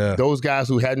 man, those guys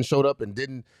who hadn't showed up and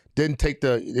didn't take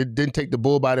the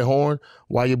bull by the horn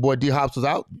while your boy D-Hops was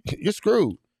out, you're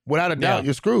screwed. Without a doubt,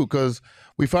 you're screwed because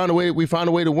we found a way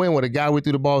to win with a guy who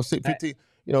threw the ball 15,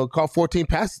 caught 14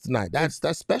 passes tonight. That's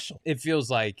special. It feels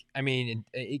like,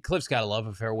 Cliff's got a love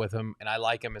affair with him, and I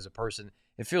like him as a person.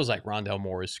 It feels like Rondale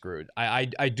Moore is screwed. I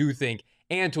do think,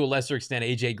 and to a lesser extent,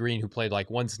 A.J. Green, who played like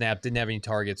 1 snap, didn't have any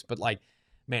targets, but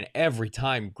man, every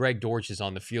time Greg Dortch is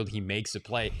on the field, he makes a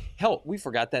play. Hell, we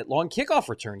forgot that long kickoff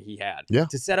return he had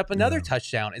to set up another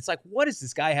touchdown. It's like, what does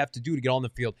this guy have to do to get on the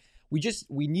field?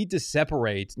 We need to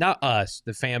separate, not us,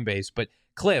 the fan base, but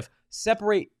Cliff,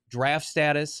 separate draft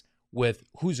status with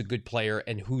who's a good player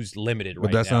and who's limited right now.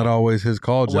 But that's not always his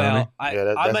call, Johnny.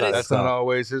 That's not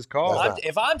always his call.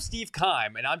 If I'm Steve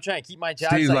Keim and I'm trying to keep my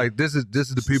job, Steve's like, this is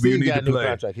the people you need to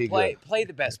play. Play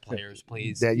the best players,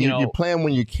 please. That you play them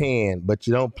when you can, but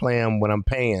you don't play them when I'm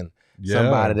paying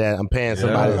somebody that I'm paying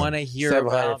somebody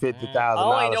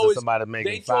 $750,000 to somebody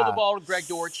making they throw the ball to Greg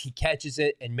Dortch, he catches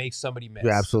it and makes somebody miss.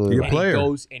 Yeah, absolutely. You're a player.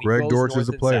 Greg Dortch is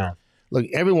a player. South. Look,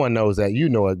 everyone knows that. You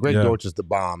know it. Greg Dortch is the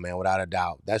bomb, man, without a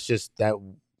doubt. That's just that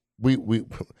we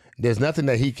There's nothing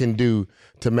that he can do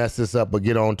to mess this up but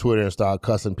get on Twitter and start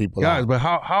cussing people Guys, out. but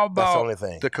how about only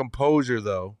thing. the composure,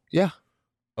 though, Yeah.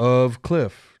 of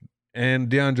Cliff and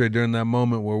DeAndre during that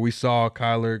moment where we saw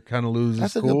Kyler kind of lose his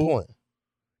That's cool? a good point.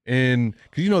 And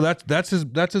because that's his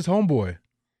homeboy.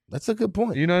 That's a good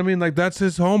point. You know what I mean? Like that's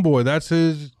his homeboy. That's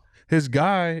his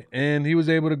guy, and he was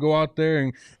able to go out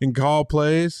there and call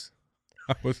plays.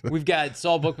 We've got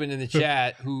Saul Bookman in the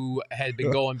chat who had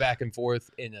been going back and forth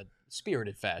in a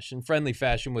spirited fashion, friendly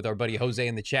fashion with our buddy Jose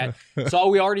in the chat.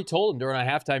 Saul, we already told him during our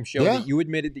halftime show that you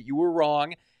admitted that you were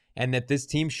wrong and that this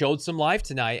team showed some life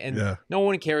tonight. And no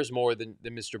one cares more than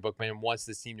Mr. Bookman and wants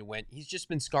this team to win. He's just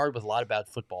been scarred with a lot of bad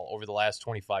football over the last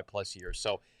 25 plus years.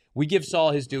 So we give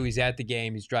Saul his due. He's at the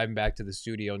game. He's driving back to the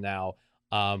studio now.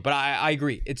 But I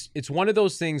agree. It's one of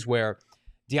those things where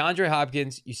DeAndre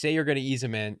Hopkins, you say you're going to ease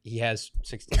him in. He has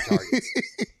 16 targets.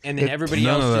 And then everybody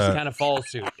else just kind of follows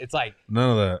suit. It's like,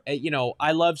 none of that. You know,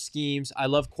 I love schemes. I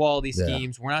love quality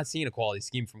schemes. We're not seeing a quality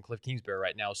scheme from Cliff Kingsbury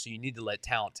right now. So you need to let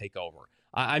talent take over.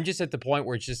 I'm just at the point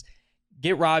where it's just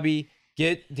get Robbie,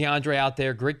 get DeAndre out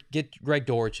there, get Greg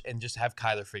Dortch, and just have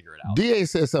Kyler figure it out. DA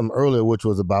said something earlier, which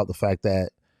was about the fact that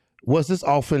was this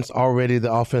offense already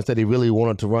the offense that he really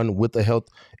wanted to run with the health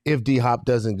if D-Hop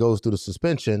doesn't go through the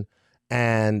suspension?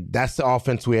 And that's the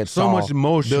offense we had so much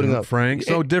motion, Frank.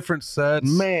 So different sets,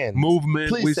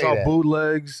 movement. We saw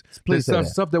bootlegs.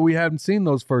 Stuff that we haven't seen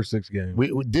those first 6 games.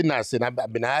 We did not see.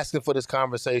 I've been asking for this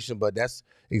conversation, but that's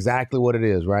exactly what it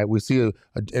is, right? We see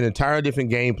an entire different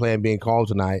game plan being called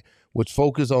tonight, which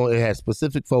it has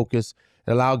specific focus.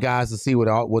 It allowed guys to see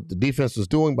what the defense was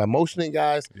doing by motioning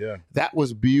guys. Yeah, that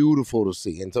was beautiful to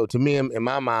see. And so, to me, in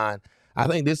my mind, I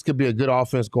think this could be a good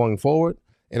offense going forward.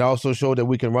 It also showed that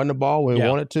we can run the ball when we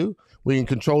wanted to. We can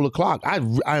control the clock.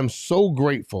 I am so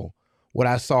grateful what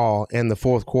I saw in the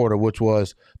fourth quarter, which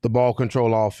was the ball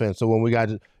control offense. So when we got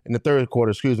in the third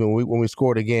quarter, when we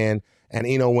scored again, and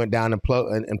Eno went down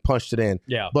and punched it in.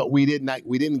 Yeah. But we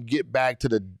didn't get back to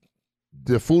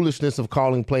the foolishness of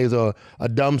calling plays a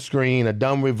dumb screen, a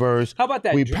dumb reverse. How about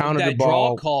that? We pounded the draw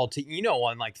ball. call to Eno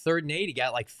on like 3rd and 8. He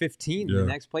got like 15. The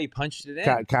next play, he punched it in.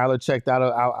 Kyler checked out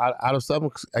of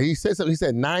something. He said something. He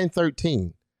said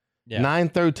 9-13. Yeah.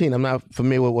 9-13. I'm not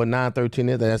familiar with what 9-13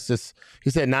 is. That's just he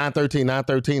said 9-13,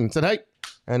 9-13, and said, hey,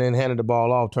 and then handed the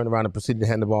ball off, turned around and proceeded to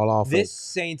hand the ball off. This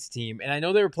Saints team, and I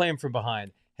know they were playing from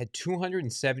behind, had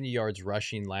 270 yards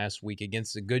rushing last week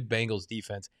against a good Bengals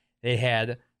defense. They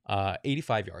had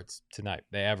 85 yards tonight.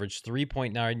 They averaged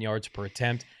 3.9 yards per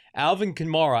attempt. Alvin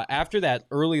Kamara, after that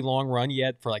early long run he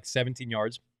had for like 17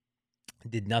 yards,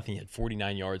 did nothing. He had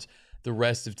 49 yards the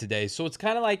rest of today. So it's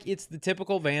kind of like it's the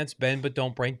typical Vance bend but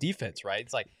don't break defense, right?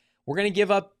 It's like we're going to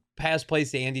give up pass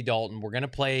plays to Andy Dalton. We're going to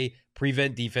play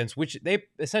prevent defense, which they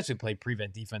essentially played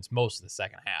prevent defense most of the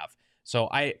second half. So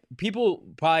people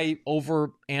probably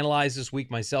overanalyze this week,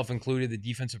 myself included, the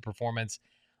defensive performance.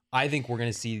 I think we're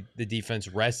going to see the defense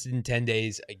rested in 10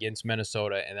 days against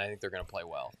Minnesota, and I think they're going to play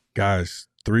well. Guys,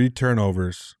 3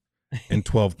 turnovers and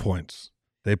 12 points.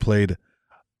 They played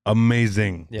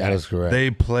amazing. Yeah, that is correct. They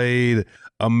played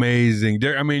amazing.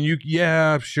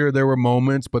 Sure, there were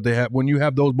moments, but when you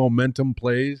have those momentum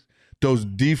plays, those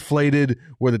deflated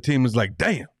where the team is like,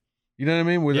 damn. You know what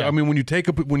I mean? I mean,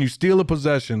 when you steal a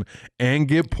possession and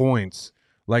get points,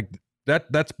 like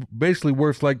that's basically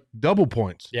worth like double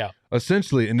points. Yeah.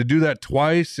 Essentially. And to do that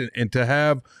twice and to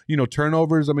have,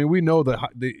 turnovers, I mean, we know that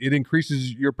it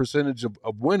increases your percentage of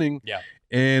winning. Yeah.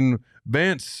 And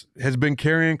Vance has been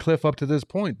carrying Cliff up to this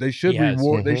point. They should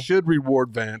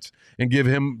reward Vance and give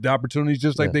him the opportunities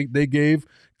just like they gave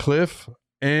Cliff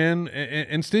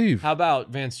and Steve. How about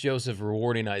Vance Joseph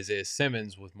rewarding Isaiah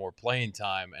Simmons with more playing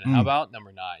time? And how about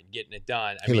number 9 getting it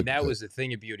done? I mean, that was a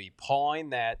thing of beauty.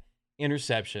 Pawing that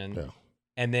interception. Yeah.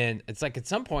 And then it's like at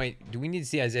some point, do we need to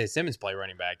see Isaiah Simmons play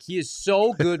running back? He is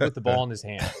so good with the ball in his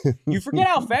hand. You forget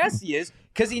how fast he is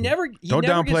because he never don't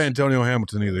downplay Antonio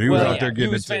Hamilton either. He was out there getting it.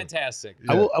 He was fantastic.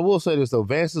 Yeah. I will say this though,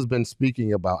 Vance has been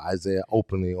speaking about Isaiah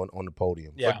openly on the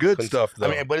podium. Yeah, but good stuff though.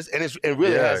 I mean, but it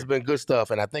really has been good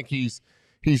stuff, and I think he's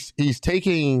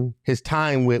taking his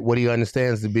time with what he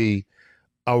understands to be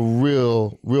a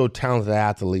real talented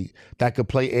athlete that could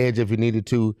play edge if he needed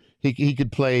to. He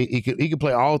could play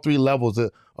all 3 levels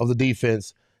of the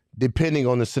defense depending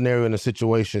on the scenario and the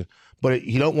situation. But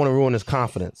you don't want to ruin his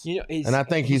confidence. And I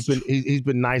think he's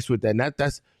been nice with that. And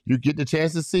that's you get the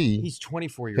chance to see. He's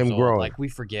 24 years old. Growing. Like we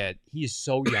forget, he is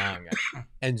so young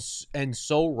and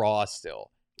so raw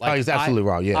still. Like, he's absolutely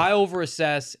raw. Yeah, I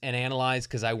overassess and analyze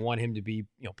because I want him to be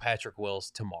Patrick Wills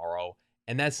tomorrow,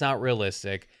 and that's not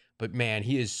realistic. But man,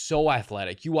 he is so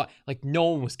athletic. Like no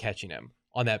one was catching him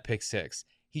on that pick 6.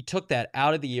 he took that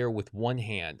out of the air with one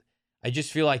hand. I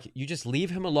just feel like you just leave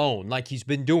him alone like he's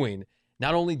been doing.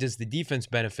 Not only does the defense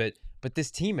benefit, but this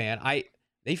team, man,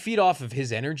 they feed off of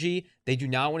his energy. They do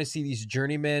not want to see these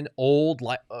journeyman, old,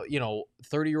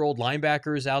 30-year-old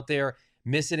linebackers out there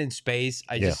miss it in space.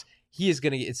 He is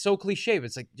going to, it's so cliche, but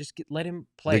it's like, just let him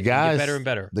play. Get better and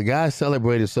better. The guy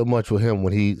celebrated so much with him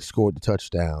when he scored the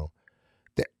touchdown.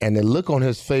 And the look on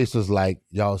his face was like,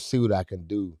 y'all see what I can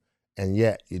do. And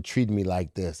yet you treat me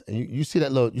like this. And you see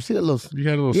that little, he had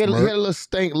a little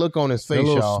stank look on his face,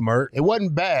 y'all. Smirk. It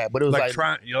wasn't bad, but it was like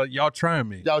y'all trying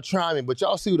me. Y'all trying me, but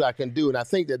y'all see what I can do. And I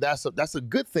think that's a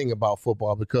good thing about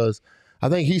football, because I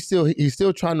think he's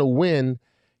still trying to win.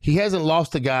 He hasn't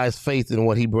lost the guy's faith in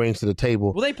what he brings to the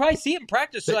table. Well, they probably see it in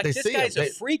practice. So this guy's a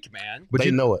freak, man. But they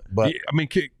know it. But I mean,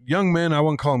 young men, I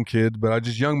wouldn't call them kids, but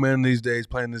just young men these days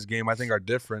playing this game, I think are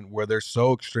different, where they're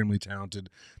so extremely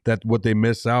talented that what they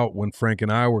miss out when Frank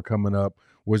and I were coming up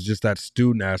was just that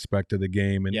student aspect of the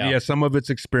game. And some of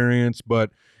it's experience, but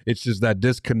it's just that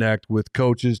disconnect with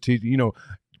coaches,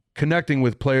 connecting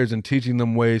with players and teaching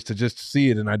them ways to just see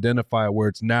it and identify it where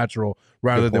it's natural,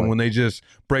 rather than when they just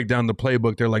break down the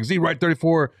playbook. They're like, Z, right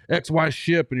 34, XY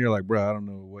ship. And you're like, bro, I don't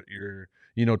know what you're,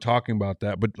 talking about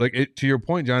that. But to your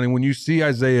point, Johnny, when you see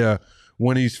Isaiah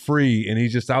when he's free and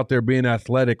he's just out there being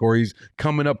athletic, or he's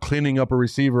coming up, cleaning up a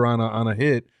receiver on a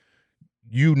hit,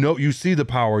 you see the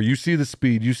power, you see the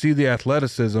speed, you see the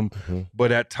athleticism,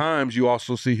 but at times you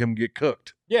also see him get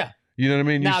cooked. Yeah. You know what I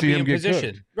mean? You see him get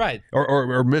cooked. Right.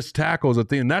 Or miss tackles,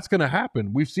 and that's going to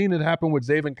happen. We've seen it happen with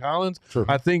Zaven Collins. Sure.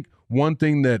 I think one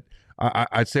thing that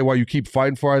I'd say why you keep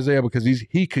fighting for Isaiah, because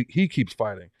he keeps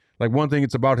fighting. Like, one thing,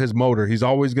 it's about his motor. He's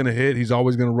always going to hit. He's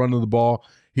always going to run to the ball.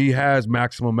 He has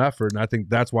maximum effort, and I think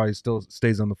that's why he still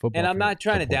stays on the football field. And I'm field. not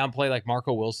trying to downplay like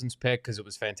Marco Wilson's pick, because it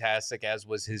was fantastic, as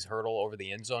was his hurdle over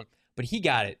the end zone. But he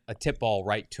got a tip ball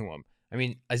right to him. I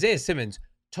mean, Isaiah Simmons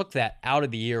took that out of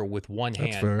the air with one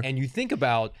hand. That's fair. And you think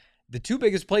about the two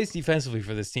biggest plays defensively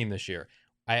for this team this year.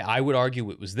 I would argue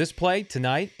it was this play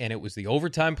tonight, and it was the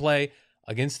overtime play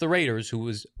against the Raiders.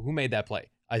 Who made that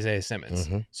play? Isaiah Simmons.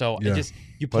 So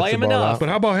you play him enough. But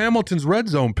how about Hamilton's red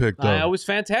zone pick, though? It was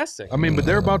fantastic. I mean, but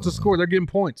they're about to score. They're getting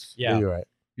points. Yeah, you're right.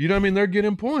 You know what I mean? They're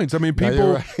getting points. I mean,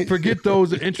 people forget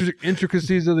those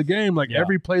intricacies of the game. Like,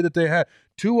 every play that they had,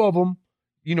 two of them,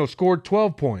 scored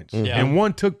 12 points, and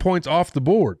one took points off the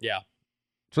board. Yeah.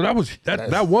 So that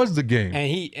was the game.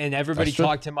 And everybody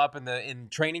talked him up in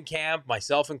training camp,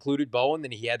 myself included, Bowen.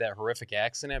 Then he had that horrific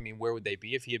accident. I mean, where would they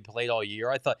be if he had played all year?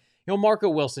 I thought, Marco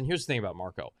Wilson, here's the thing about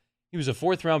Marco. He was a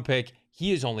 4th-round pick.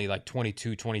 He is only like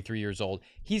 22, 23 years old.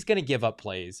 He's going to give up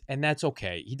plays, and that's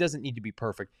okay. He doesn't need to be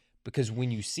perfect, because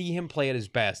when you see him play at his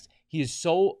best, he is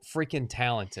so freaking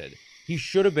talented. He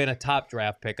should have been a top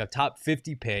draft pick, a top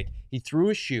 50 pick. He threw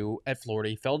a shoe at Florida.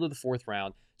 He fell to the 4th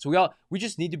round. So we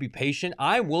just need to be patient.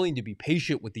 I'm willing to be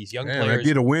patient with these young players. I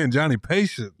get a win, Johnny.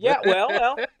 Patient. Yeah,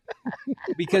 well,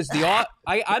 because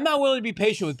I'm not willing to be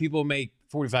patient with people who make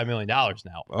 $45 million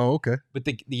now. Oh, okay. But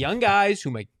the young guys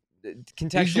who make,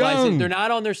 contextualize it, they're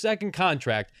not on their second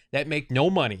contract, that make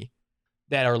no money,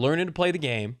 that are learning to play the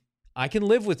game. I can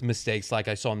live with mistakes like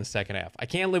I saw in the second half. I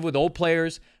can't live with old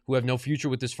players who have no future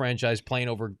with this franchise playing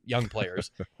over young players.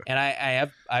 And I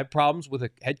have problems with a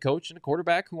head coach and a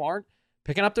quarterback who aren't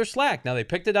picking up their slack. Now, they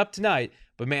picked it up tonight,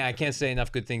 but man, I can't say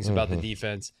enough good things about the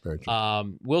defense.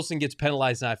 Wilson gets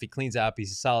penalized now if he cleans up.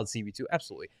 He's a solid CB2.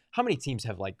 Absolutely. How many teams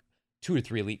have like 2 or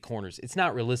 3 elite corners? It's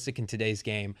not realistic in today's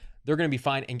game. They're going to be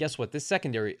fine. And guess what? This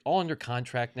secondary, all under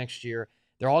contract next year.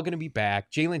 They're all going to be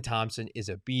back. Jalen Thompson is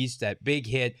a beast. That big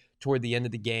hit toward the end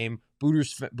of the game.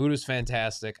 Buda's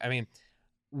fantastic. I mean,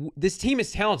 this team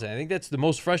is talented. I think that's the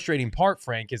most frustrating part,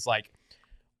 Frank, is like,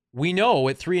 we know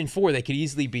at 3-4 they could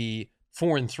easily be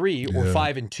 4-3 or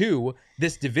 5-2.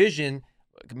 This division,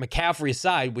 McCaffrey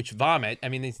aside, which vomit. I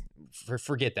mean,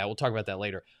 forget that. We'll talk about that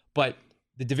later. But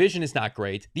the division is not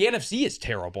great. The NFC is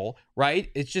terrible, right?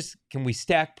 It's just, can we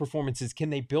stack performances? Can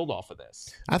they build off of this?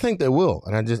 I think they will.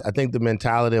 And I think the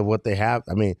mentality of what they have,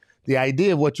 I mean, the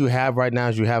idea of what you have right now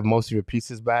is you have most of your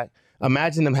pieces back.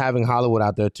 Imagine them having Hollywood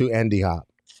out there too, and D-Hop.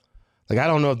 Like, I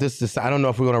don't know if I don't know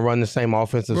if we're going to run the same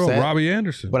offensive set. Robbie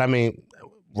Anderson. But I mean,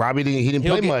 Robbie didn't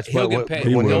play much. He'll pick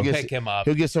him up.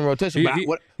 He'll get some rotation.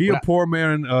 He a poor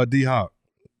man, D-Hop.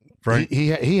 Frank.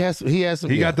 He has some.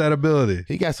 He got that ability.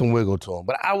 He got some wiggle to him.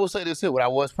 But I will say this here: what I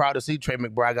was proud to see, Trey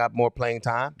McBride got more playing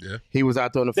time. Yeah, he was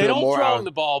out there on the field more. They don't throw him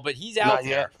the ball, but he's out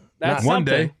there. That's one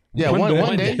something. day. Yeah,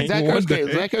 one day. Zach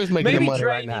Ertz making Maybe the money Trey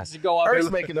right now. needs to go up.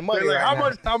 Ertz making the money Like, right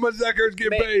now. how much Zach Ertz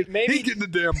get paid? maybe- He's getting the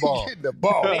damn ball. Getting the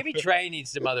ball. Maybe Trey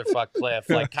needs to motherfuck Cliff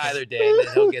like Kyler did, and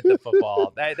then he'll get the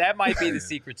football. That might be the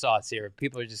secret sauce here.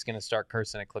 People are just going to start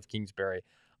cursing at Cliff Kingsbury.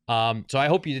 So I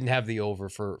hope you didn't have the over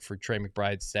for Trey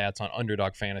McBride's stats on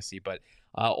Underdog Fantasy, but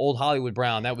Old Hollywood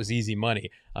Brown, that was easy money.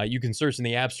 You can search in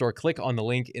the App Store, click on the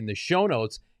link in the show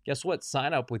notes. Guess what?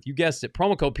 Sign up with, you guessed it,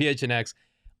 promo code PHNX.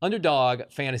 Underdog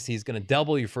Fantasy is going to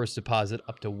double your first deposit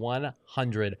up to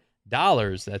 $100.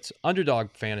 That's Underdog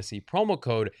Fantasy, promo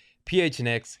code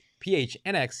PHNX.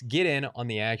 Get in on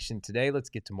the action today.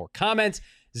 Let's get to more comments.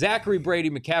 Zachary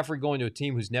Brady McCaffrey going to a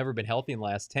team who's never been healthy in the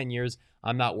last 10 years.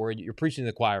 I'm not worried. You're preaching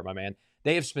to the choir, my man.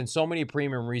 They have spent so many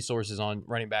premium resources on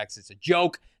running backs. It's a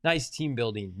joke. Nice team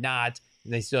building, not.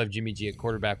 And they still have Jimmy G at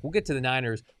quarterback. We'll get to the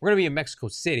Niners. We're going to be in Mexico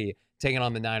City taking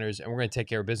on the Niners, and we're going to take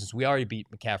care of business. We already beat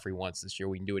McCaffrey once this year.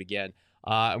 We can do it again,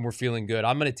 and we're feeling good.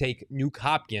 I'm going to take Nuke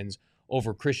Hopkins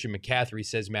over Christian McCaffrey,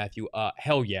 says Matthew.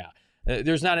 Hell yeah.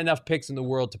 There's not enough picks in the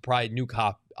world to pry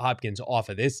Nuke Hopkins off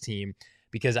of this team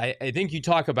because I think you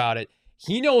talk about it.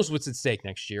 He knows what's at stake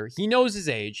next year. He knows his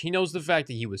age. He knows the fact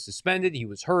that he was suspended. He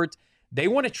was hurt. They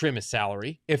want to trim his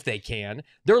salary if they can.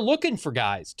 They're looking for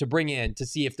guys to bring in to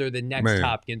see if they're the next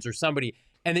Hopkins or somebody.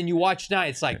 And then you watch tonight,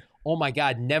 it's like, oh my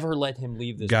God, never let him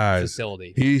leave this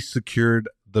facility. He secured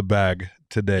the bag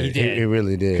today. He did. He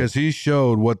really did. Because he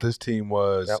showed what this team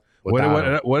was. Yep.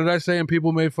 What did I say? And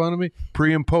people made fun of me?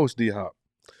 Pre and post D-Hop.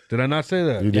 Did I not say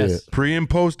that? You did. Yes. Pre and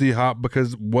post D-Hop,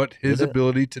 because what his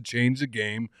ability to change the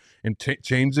game and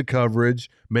change the coverage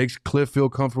makes Cliff feel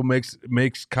comfortable, makes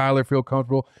Kyler feel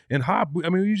comfortable. And Hop, I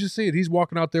mean, you just see it. He's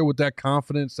walking out there with that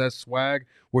confidence, that swag,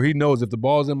 where he knows if the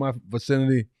ball's in my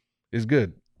vicinity, it's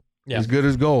good. Yeah. As good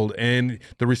as gold. And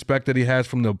the respect that he has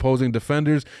from the opposing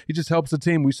defenders, he just helps the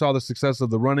team. We saw the success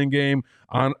of the running game.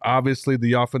 Obviously,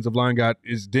 the offensive line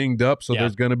is dinged up, so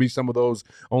there's going to be some of those.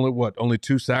 Only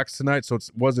 2 sacks tonight, so it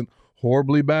wasn't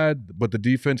horribly bad, but the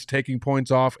defense taking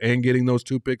points off and getting those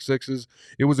 2 pick sixes,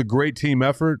 it was a great team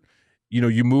effort.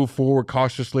 You move forward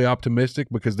cautiously optimistic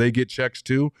because they get checks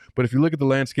too. But if you look at the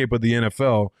landscape of the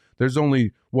NFL, there's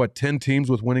only, 10 teams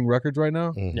with winning records right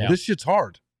now? Mm-hmm. Yeah. This shit's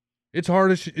hard. It's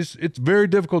hard. It's very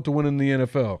difficult to win in the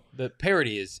NFL. The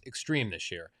parity is extreme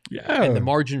this year. Yeah. And the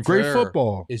margin for Great error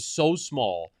football. is so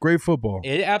small. Great football.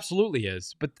 It absolutely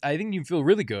is. But I think you feel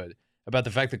really good about the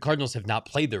fact that Cardinals have not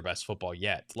played their best football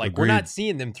yet. Like, Agreed. we're not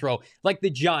seeing them throw. Like, the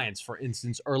Giants, for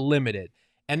instance, are limited.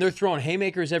 And they're throwing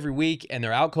haymakers every week, and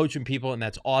they're out-coaching people, and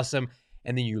that's awesome.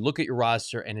 And then you look at your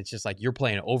roster, and it's just like you're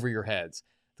playing over your heads.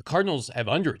 The Cardinals have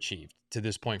underachieved to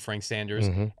this point, Frank Sanders.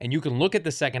 Mm-hmm. And you can look at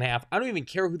the second half. I don't even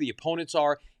care who the opponents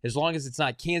are, as long as it's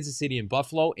not Kansas City and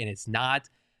Buffalo, and it's not.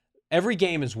 Every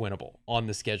game is winnable on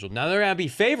the schedule. Now, they're going to be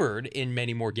favored in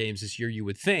many more games this year, you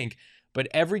would think, but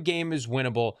every game is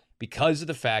winnable because of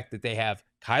the fact that they have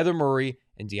Kyler Murray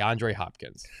and DeAndre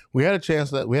Hopkins. We had a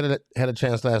chance had a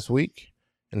chance last week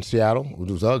in Seattle, which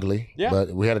was ugly,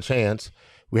 but we had a chance.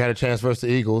 We had a chance versus the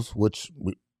Eagles, which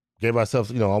we gave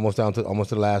ourselves, almost to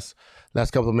the last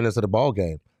couple of minutes of the ball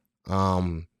game.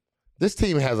 This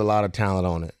team has a lot of talent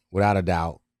on it, without a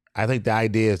doubt. I think the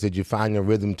idea is, did you find your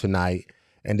rhythm tonight,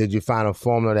 and did you find a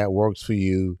formula that works for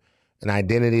you, an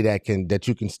identity that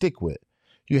you can stick with?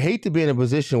 You hate to be in a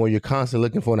position where you're constantly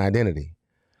looking for an identity.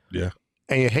 Yeah.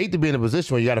 And you hate to be in a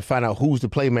position where you got to find out who's the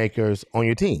playmakers on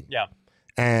your team. Yeah.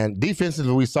 And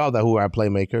defensively, we saw that who are our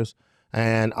playmakers.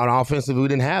 And on offensively, we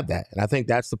didn't have that. And I think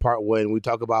that's the part when we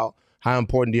talk about how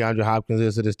important DeAndre Hopkins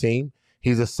is to this team.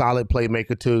 He's a solid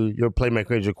playmaker too. Your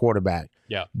playmaker is your quarterback.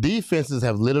 Yeah. Defenses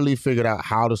have literally figured out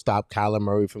how to stop Kyler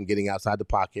Murray from getting outside the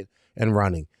pocket and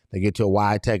running. They get to a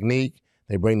wide technique.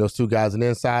 They bring those 2 guys on the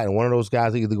inside, and one of those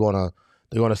guys is either they're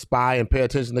going to spy and pay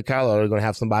attention to Kyler, or they're going to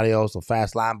have somebody else, a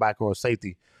fast linebacker or a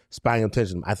safety, spying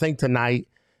attention. I think tonight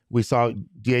we saw,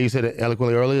 you said it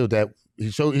eloquently earlier, that he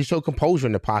showed composure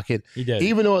in the pocket. He did.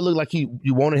 Even though it looked like you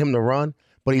wanted him to run,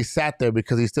 but he sat there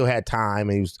because he still had time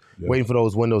and he was waiting for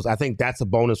those windows. I think that's a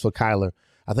bonus for Kyler.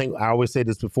 I think I always say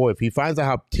this before, if he finds out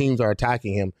how teams are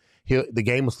attacking him, the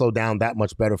game will slow down that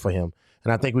much better for him.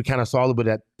 And I think we kind of saw a little bit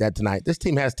of that tonight. This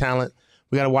team has talent.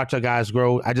 We got to watch our guys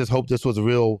grow. I just hope this was a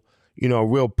real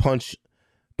punch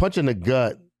in the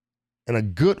gut in a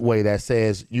good way that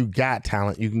says you got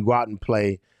talent. You can go out and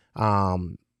play.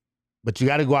 But you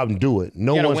got to go out and do it.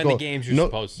 No one's win the games you're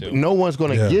supposed to. No one's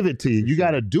going to give it to you. You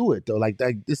got to do it though. Like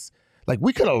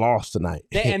we could have lost tonight.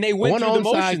 And they went one through the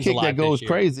motions onside kick a lot that goes this year.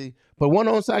 crazy. But one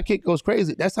onside kick goes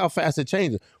crazy. That's how fast it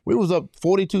changes. We was up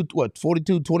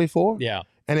 42-24. Yeah.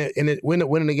 and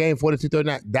winning the game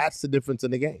 42-39. That's the difference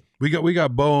in the game. We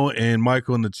got Bo and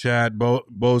Michael in the chat.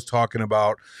 Bo's talking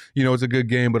about, it's a good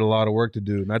game, but a lot of work to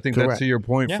do. And I think that's to your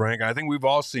point, Frank. I think we've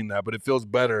all seen that, but it feels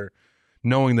better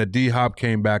knowing that D-Hop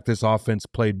came back. This offense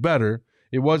played better.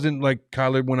 It wasn't like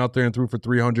Kyler went out there and threw for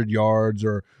 300 yards,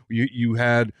 or you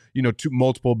had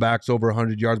multiple backs over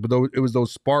 100 yards. But it was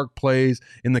those spark plays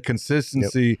and the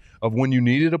consistency of when you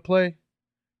needed a play,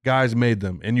 guys made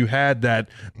them, and you had that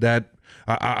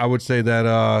I would say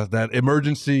that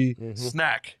emergency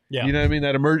snack. Yeah. You know what I mean?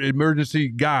 That emergency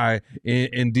guy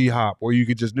in D-Hop, where you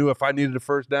could just knew if I needed a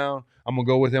first down, I'm going to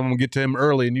go with him. I'm going to get to him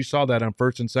early. And you saw that on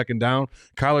first and second down.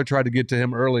 Kyler tried to get to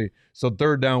him early. So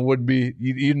third down would be,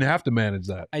 you didn't have to manage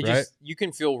that. You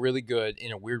can feel really good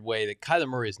in a weird way that Kyler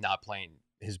Murray is not playing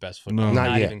his best football. No.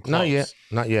 Not yet. Even close.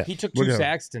 Not yet. He took 2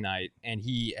 sacks tonight, and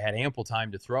he had ample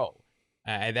time to throw.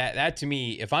 That to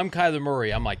me, if I'm Kyler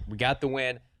Murray, I'm like, we got the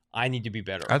win. I need to be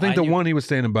better. I think one he was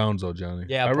staying in bounds though, Johnny.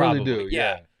 Yeah, I probably. really do.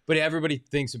 Yeah. But everybody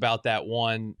thinks about that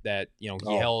one that he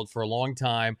held for a long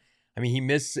time. I mean, he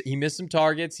missed some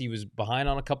targets. He was behind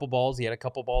on a couple balls. He had a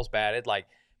couple balls batted. Like,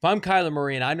 if I'm Kyler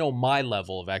Murray and I know my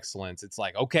level of excellence, it's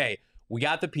like, okay, we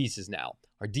got the pieces now.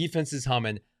 Our defense is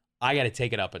humming. I got to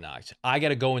take it up a notch. I got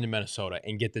to go into Minnesota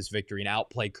and get this victory and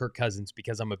outplay Kirk Cousins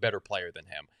because I'm a better player than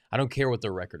him. I don't care what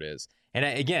their record is. And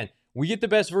again, we get the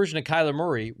best version of Kyler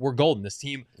Murray, we're golden. This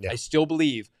team, I still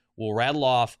believe, will rattle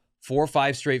off 4 or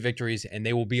 5 straight victories, and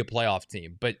they will be a playoff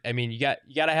team. But, I mean, you got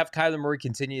to have Kyler Murray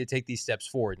continue to take these steps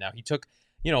forward. Now, he took,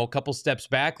 a couple steps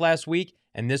back last week,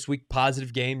 and this week,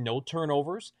 positive game, no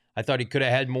turnovers. I thought he could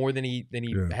have had more than he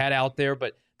had out there,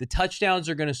 but the touchdowns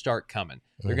are going to start coming.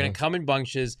 They're going to come in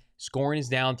bunches. Scoring is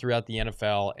down throughout the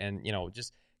NFL, and,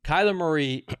 just Kyler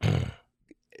Murray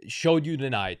showed you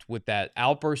tonight with that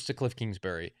outburst to Cliff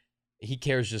Kingsbury. He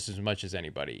cares just as much as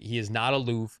anybody. He is not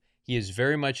aloof. He is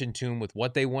very much in tune with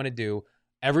what they want to do.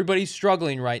 Everybody's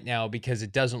struggling right now because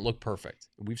it doesn't look perfect.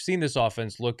 We've seen this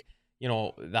offense look,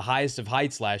 the highest of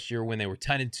heights last year when they were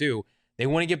 10-2. They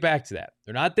want to get back to that.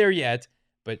 They're not there yet,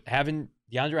 but having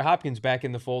DeAndre Hopkins back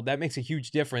in the fold, that makes a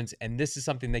huge difference, and this is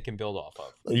something they can build off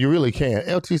of. You really can.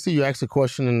 LTC, you asked a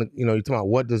question, and you're talking about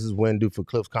what does this win do for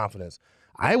Cliff's confidence.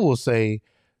 I will say,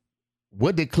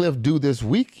 what did Cliff do this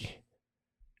week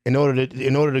in order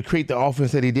to create the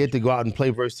offense that he did to go out and play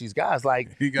versus these guys?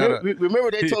 Like,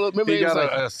 remember they told him. He got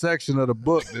a section of the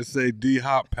book that say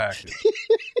D-Hop package.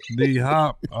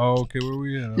 D-Hop. Oh, okay, where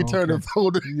we at? He turned the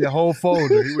folder. The whole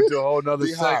folder. He went to a whole nother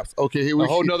section. Okay, here we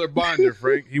go. A whole nother binder,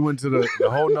 Frank. He went to the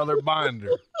whole nother binder.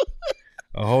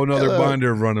 A whole nother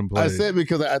binder of running plays. I said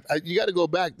because you got to go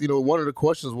back. One of the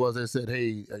questions was they said,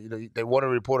 hey, one of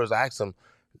the reporters asked him,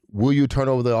 will you turn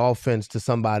over the offense to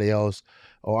somebody else,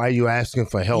 or are you asking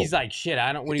for help? He's like, shit,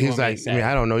 I don't. What do you want me to say?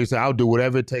 I don't know. He said, I'll do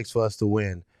whatever it takes for us to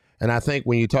win. And I think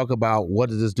when you talk about what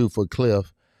does this do for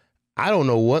Cliff, I don't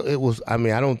know what it was. I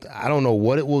mean, I don't know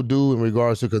what it will do in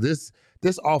regards to, because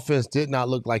this offense did not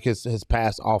look like his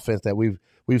past offense that we've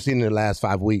seen in the last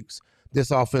 5 weeks.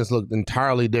 This offense looked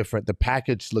entirely different. The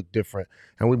package looked different,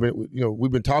 and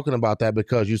we've been talking about that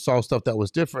because you saw stuff that was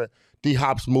different.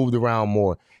 D-Hop's moved around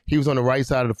more. He was on the right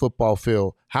side of the football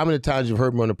field. How many times you've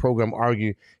heard me on the program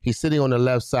argue he's sitting on the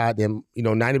left side, and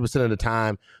 90% of the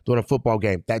time during a football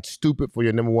game? That's stupid for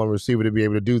your number one receiver to be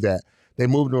able to do that. They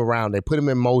moved him around. They put him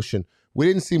in motion. We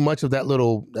didn't see much of that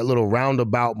little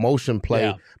roundabout motion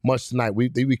play much tonight.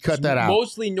 We cut that out.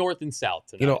 Mostly north and south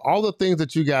tonight. All the things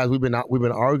that you guys we've been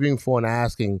arguing for and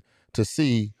asking to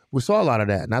see. We saw a lot of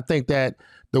that, and I think that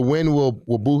the win will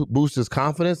boost his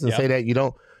confidence and say that you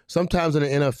don't. Sometimes in the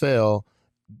NFL,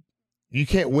 you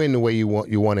can't win the way you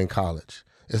won in college.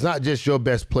 It's not just your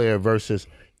best player versus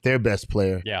their best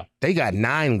player. Yeah. They got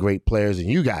 9 great players, and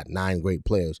you got 9 great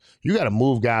players. You got to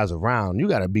move guys around. You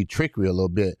got to be trickery a little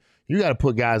bit. You got to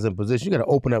put guys in position. You got to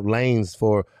open up lanes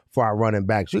for our running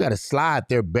backs. You got to slide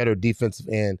their better defensive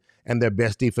end and their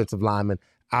best defensive lineman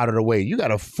out of the way. You got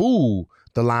to fool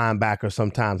the linebacker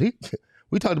sometimes.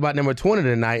 We talked about number 20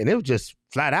 tonight, and it was just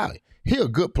flat out. He a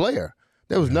good player.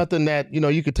 There was nothing that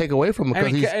you could take away from him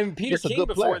because he's Peter just a King good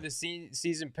before player. the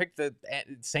season picked the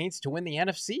Saints to win the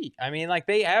NFC. I mean, like,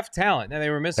 they have talent. Now, they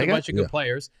were missing a bunch of good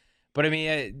players. But, I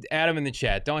mean, Adam in the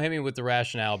chat, don't hit me with the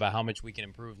rationale about how much we can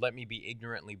improve. Let me be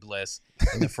ignorantly bliss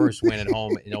in the first win at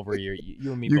home in over a year.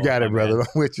 You and me both. You got it, brother. Man.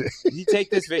 I'm with you. You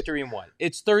take this victory and won.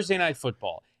 It's Thursday Night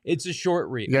Football. It's a short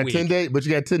week. You got 10 days, but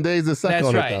you got 10 days to suck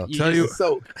on it, though. Tell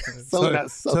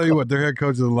you what, their head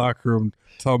coach in the locker room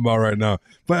talking about right now.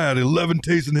 If I had 11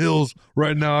 Taysom Hills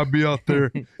right now, I'd be out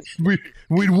there. We'd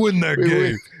win that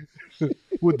game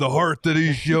with the heart that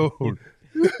he showed.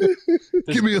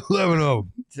 Give me 11 of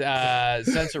them.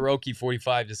 Sensoroki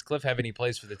 45. Does Cliff have any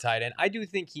place for the tight end? I do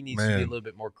think he needs to be a little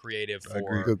bit more creative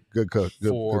for good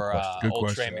old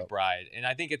Trey McBride, and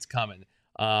I think it's coming.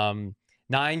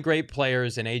 9 great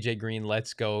players and AJ Green.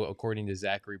 Let's go, according to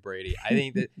Zachary Brady. I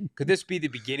think that could this be the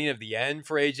beginning of the end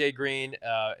for AJ Green?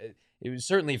 It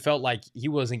certainly felt like he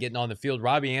wasn't getting on the field.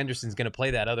 Robbie Anderson's going to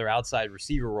play that other outside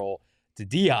receiver role to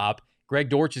D-Hop. Greg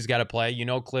Dortch has got to play.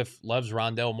 Cliff loves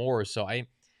Rondell Moore, so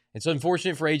it's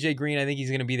unfortunate for AJ Green. I think he's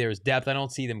going to be there as depth. I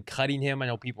don't see them cutting him. I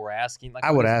know people were asking.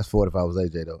 I would ask for it if I was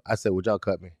AJ, though. I said, would y'all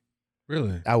cut me?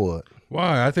 Really? I would.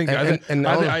 Why? I think,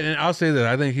 I'll say that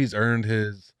I think he's earned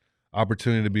his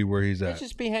opportunity to be where he's at.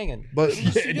 Just be hanging. But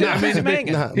I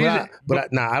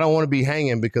don't want to be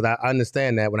hanging because I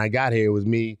understand that when I got here, it was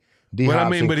me,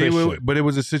 D-Hop, but it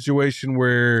was a situation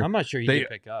where I'm not sure he did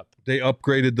pick up. They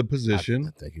upgraded the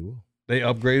position. I think he will. They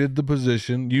upgraded the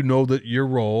position. You know that your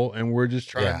role, and we're just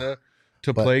trying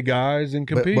to play guys and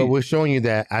compete. But we're showing you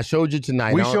that. I showed you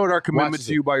tonight. We showed our commitment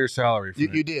to you by your salary.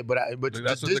 You did, but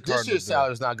this year's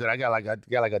salary is not good. I got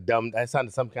like a dumb. I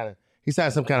signed some kind of. He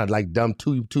signed some kind of like dumb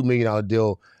 $2 million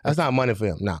deal. That's not money for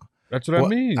him. No. That's what I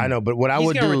mean. I know, but what I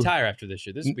would do. He's going to retire after this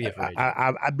year. This would be it for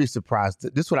AJ. I'd be surprised.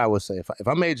 This is what I would say. If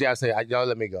I'm AJ, I'd say, y'all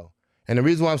let me go. And the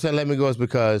reason why I'm saying let me go is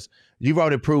because you've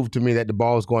already proved to me that the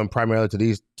ball is going primarily to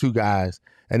these 2 guys.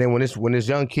 And then when this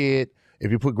young kid,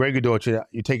 if you put Gregory Dortch, you're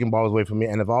taking balls away from me.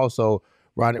 And if also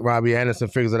Robbie Anderson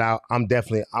figures it out, I'm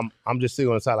just sitting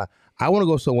on the sideline. I want to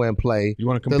go somewhere and play. You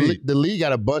want to compete? The league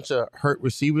got a bunch of hurt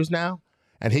receivers now.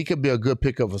 And he could be a good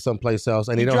pickup for someplace else,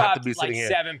 and he don't have to be sitting here. He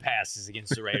dropped 7 passes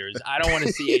against the Raiders. I don't want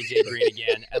to see AJ Green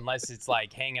again unless it's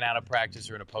like hanging out of practice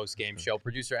or in a post-game show.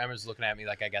 Producer Emma's looking at me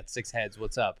like I got 6 heads.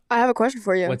 What's up? I have a question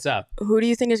for you. What's up? Who do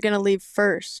you think is going to leave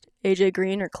first, AJ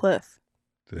Green or Cliff?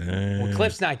 Dang. Well,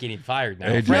 Cliff's not getting fired now.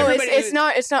 No,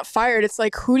 it's not fired. It's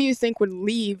like, who do you think would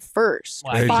leave first?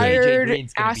 Well, fired,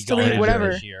 asked to leave,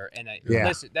 whatever. This year. And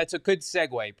listen, that's a good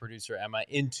segue, Producer Emma,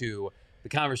 into the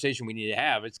conversation we need to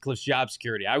have. It's Cliff's job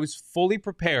security. I was fully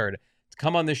prepared to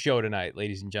come on this show tonight,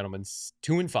 ladies and gentlemen,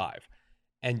 2-5,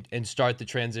 and start the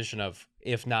transition of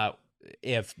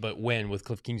but when with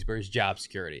Cliff Kingsbury's job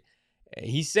security.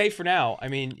 He's safe for now.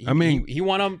 He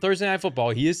won on Thursday Night Football.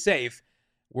 He is safe.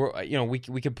 We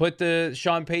can put the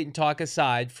Sean Payton talk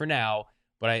aside for now,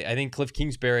 but I think Cliff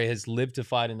Kingsbury has lived to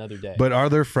fight another day. But are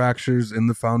there fractures in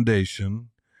the foundation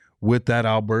with that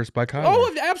outburst by Kyler?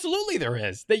 Oh, absolutely there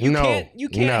is. That you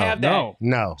can't have that.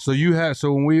 No. So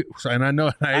and I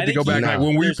know I hate to go back like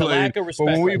when we played.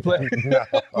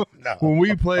 When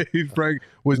we played, Frank,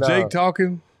 was Jake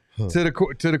talking to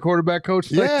the quarterback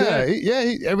coach like that?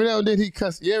 He every now and then he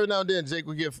cuss. Every now and then Jake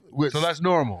would get. So that's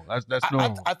normal. That's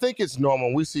normal. I think it's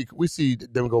normal. We see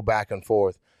them go back and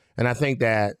forth, and I think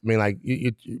that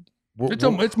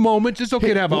it's moments. It's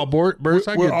okay to have outbursts.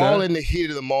 We're all in the heat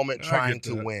of the moment trying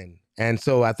to win. And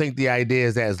so I think the idea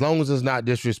is that as long as it's not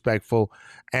disrespectful,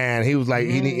 and he was like,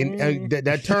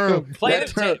 that term. Play the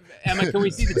tape. Emma, can we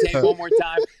see the tape one more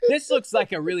time? This looks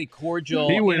like a really cordial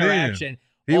interaction.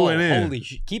 He went in. Holy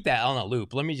shit. Keep that on a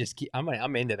loop. Let me just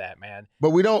I'm into that, man.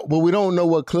 But we don't know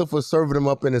what Cliff was serving him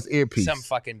up in his earpiece. Some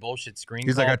fucking bullshit screen.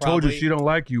 He's call, like, I told you she don't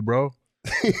like you, bro.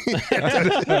 Why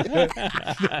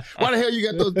the hell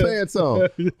you got those pants on?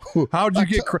 How'd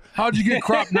you get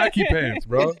cropped Nike pants,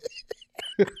 bro?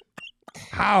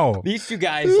 How? These 2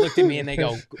 guys looked at me and they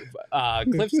go,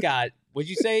 Cliff's got, what'd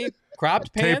you say?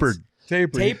 Cropped pants?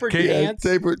 Tapered pants.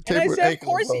 Tapered. And I said, of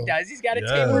course he does. He's got a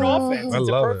tapered offense. It's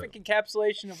a perfect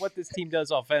encapsulation of what this team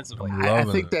does offensively. I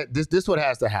think that this what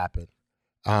has to happen.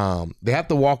 They have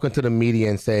to walk into the media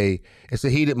and say, it's a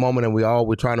heated moment and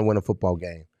we're trying to win a football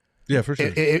game. Yeah, for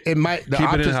sure. It might the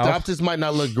optics might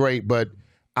not look great, but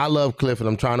I love Cliff and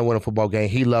I'm trying to win a football game.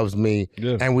 He loves me,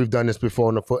 and we've done this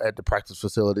before at the practice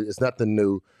facility. It's nothing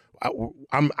new.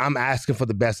 I'm asking for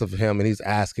the best of him, and he's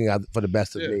asking for the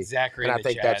best of me. Zachary, and I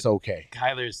think that's okay.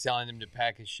 Kyler's telling him to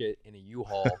pack his shit in a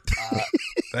U-Haul.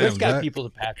 Cliff's got people to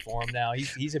pack for him now.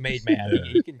 He's a made man.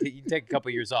 He can take a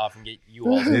couple years off and get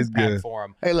U-Hauls packed for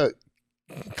him. Hey, look,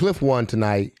 Cliff won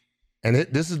tonight, and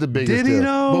this is the biggest deal. Did he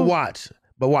know?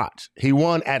 But watch. He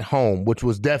won at home, which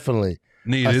was definitely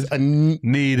needed.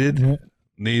 Needed.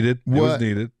 It was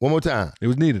needed. One more time. It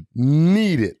was needed.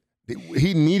 Needed.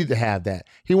 He needed to have that.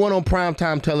 He went on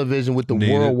primetime television with the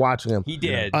world watching him. He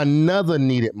did. Another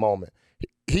needed moment.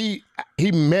 He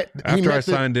met. After I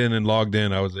signed in and logged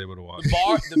in, I was able to watch.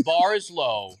 The bar is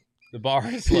low. The bar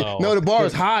is low. No, the bar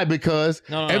is high because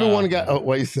everyone got. Oh,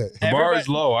 what you said? The bar is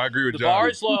low. I agree with John. The bar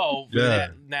is low for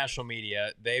the national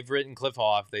media. They've written Cliff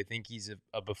off. They think he's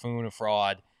a buffoon, a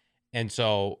fraud, and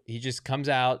so he just comes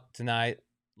out tonight,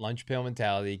 lunch pail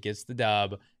mentality, gets the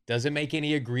dub, Doesn't make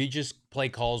any egregious play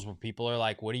calls where people are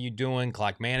like, what are you doing?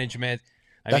 Clock management.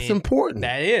 That's important.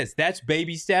 That's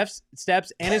baby steps.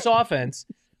 And his offense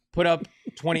put up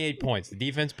 28 points. The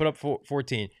defense put up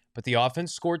 14. But the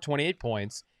offense scored 28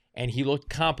 points, and he looked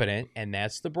competent. And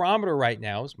that's the barometer right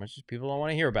now, as much as people don't want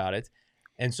to hear about it.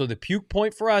 And so the puke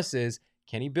point for us is,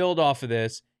 can he build off of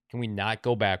this? Can we not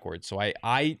go backwards? So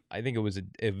I think it was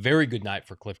a very good night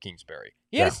for Cliff Kingsbury.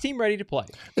 He had his team ready to play.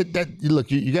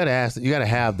 Look, you got to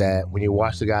have that when you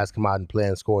watch the guys come out and play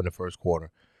and score in the first quarter.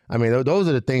 I mean, those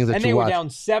are the things that you watch.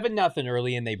 And they were down 7-0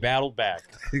 early, and they battled back.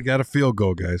 You got a field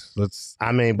goal, guys. But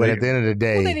at the end of the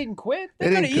day, they didn't quit. They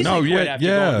could have easily quit after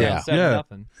going down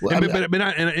 7-0. Well,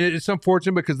 it's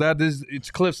unfortunate because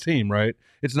it's Cliff's team, right?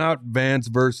 It's not Vance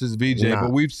versus VJ,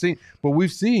 but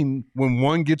we've seen when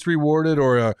one gets rewarded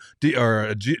or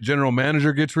a general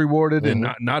manager gets rewarded, and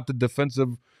not the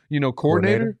defensive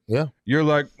coordinator. Yeah, you're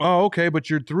like, oh, okay, but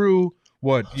you're through.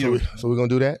 What so we're gonna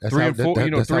do that? That's 3 and 4,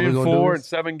 3 and 4 in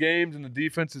 7 games, and the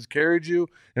defense has carried you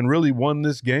and really won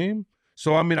this game.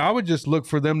 So I mean, I would just look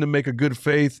for them to make a good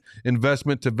faith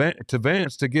investment to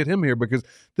Vance to get him here, because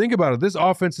think about it, this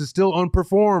offense is still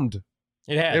unperformed.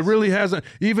 It has. It really hasn't.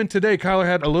 Even today, Kyler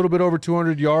had a little bit over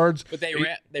 200 yards, but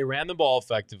they ran the ball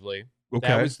effectively.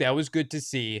 Okay, that was good to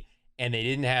see. And they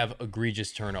didn't have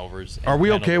egregious turnovers. Are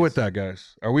we okay with that,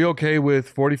 guys? Are we okay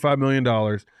with $45 million?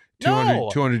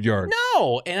 200 yards.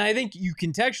 No. And I think you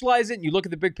contextualize it and you look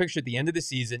at the big picture at the end of the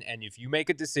season. And if you make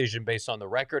a decision based on the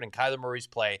record and Kyler Murray's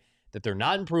play that they're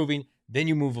not improving, then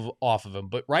you move off of them.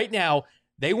 But right now,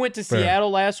 they went to Seattle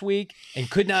last week and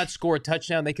could not score a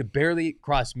touchdown. They could barely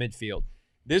cross midfield.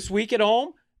 This week at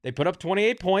home, they put up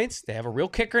 28 points. They have a real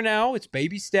kicker now. It's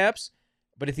baby steps.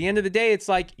 But at the end of the day, it's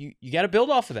like you got to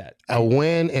build off of that. A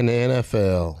win in the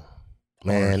NFL,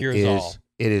 man,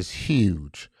 it is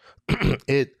huge.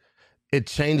 It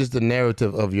changes the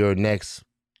narrative of your next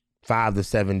 5 to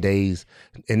 7 days.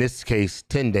 In this case,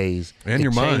 10 days. And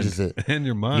your mind. Changes it. And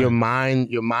your mind.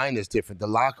 Your mind is different. The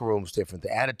locker room's different.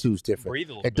 The attitude's different. Breathe a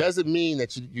little bit. bit. Doesn't mean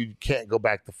that you can't go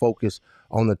back to focus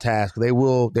on the task. They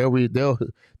will. They'll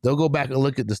go back and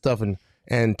look at the stuff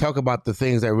and talk about the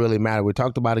things that really matter. We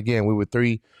talked about, again, we were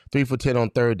 3 for 10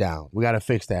 on third down. We got to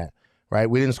fix that, right?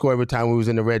 We didn't score every time we was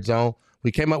in the red zone.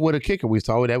 We came up with a kicker. We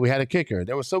saw that we had a kicker.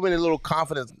 There were so many little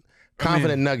confident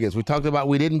nuggets. We talked about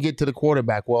we didn't get to the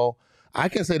quarterback. Well, I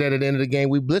can say that at the end of the game,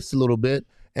 we blitzed a little bit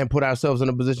and put ourselves in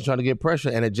a position trying to get pressure,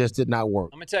 and it just did not work.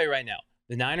 I'm going to tell you right now,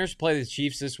 the Niners play the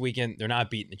Chiefs this weekend. They're not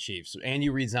beating the Chiefs. Andy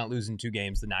Reid's not losing 2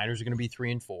 games. The Niners are going to be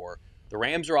 3-4. The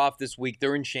Rams are off this week.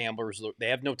 They're in shamblers. They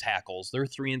have no tackles. They're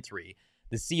 3-3.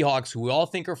 The Seahawks, who we all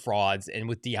think are frauds, and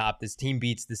with D-Hop, this team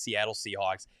beats the Seattle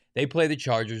Seahawks. They play the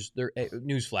Chargers.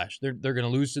 Newsflash, they're going to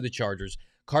lose to the Chargers.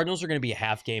 Cardinals are going to be a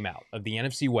half game out of the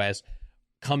NFC West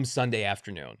come Sunday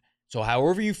afternoon. So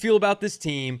however you feel about this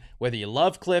team, whether you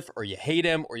love Cliff or you hate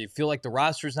him or you feel like the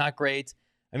roster's not great,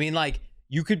 I mean, like,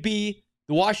 you could be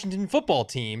the Washington football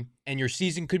team and your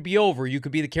season could be over. You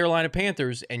could be the Carolina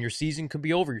Panthers and your season could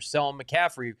be over. You're selling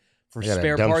McCaffrey for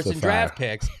spare parts and draft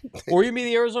picks. Or you can be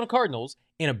the Arizona Cardinals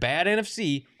in a bad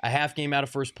NFC, a half game out of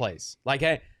first place. Like,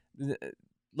 hey,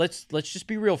 let's just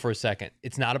be real for a second.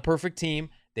 It's not a perfect team.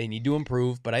 They need to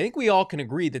improve, but I think we all can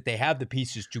agree that they have the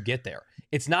pieces to get there.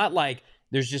 It's not like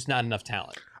there's just not enough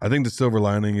talent. I think the silver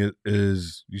lining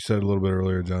is, you said a little bit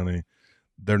earlier, Johnny,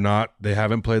 they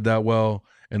haven't played that well,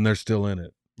 and they're still in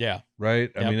it. Yeah. Right?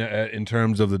 Yep. I mean, in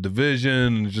terms of the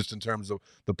division, just in terms of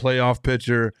the playoff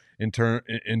picture, in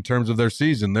terms of their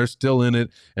season, they're still in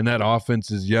it, and that offense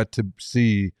is yet to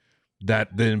see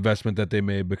that the investment that they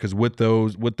made, because with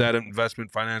that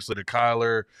investment financially to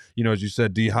Kyler, as you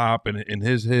said, D-Hop and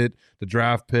his hit, the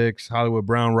draft picks, Hollywood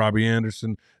Brown, Robbie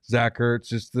Anderson, Zach Ertz,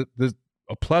 just there's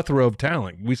a plethora of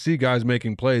talent. We see guys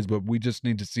making plays, but we just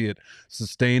need to see it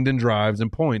sustained in drives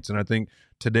and points. And I think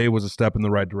today was a step in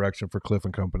the right direction for Cliff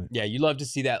and company. Yeah, you love to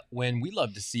see that win. We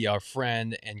love to see our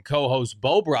friend and co-host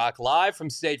Bo Brock live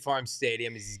from State Farm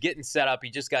Stadium as he's getting set up.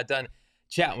 He just got done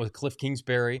chatting with Cliff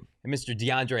Kingsbury and Mr.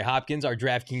 DeAndre Hopkins, our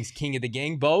DraftKings king of the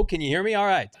gang. Bo, can you hear me? All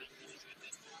right.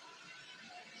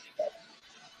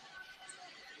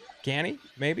 Can he?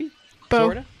 Maybe? Bo,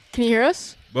 Sorta? can you hear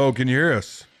us? Bo, can you hear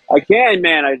us? I can,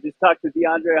 man. I just talked to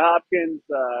DeAndre Hopkins.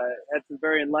 Had some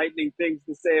very enlightening things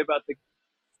to say about the.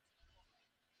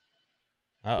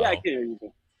 Uh-oh. Yeah, I can hear you.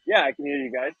 Yeah, I can hear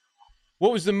you guys.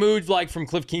 What was the mood like from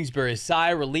Cliff Kingsbury? A sigh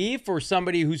of relief or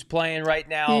somebody who's playing right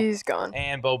now? He's gone.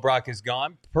 And Bo Brock is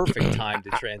gone. Perfect time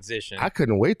to transition. I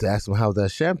couldn't wait to ask him how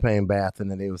that champagne bathing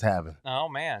that they was having. Oh,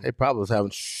 man. They probably was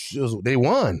having. They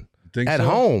won at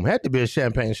home. Had to be a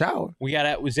champagne shower. We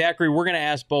got with Zachary. We're going to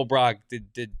ask Bo Brock.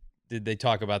 Did did they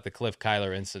talk about the Cliff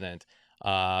Kyler incident?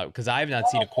 Because I have not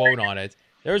seen a quote on it.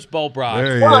 There's Bo Brock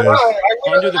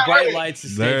under the bright lights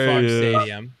of State Farm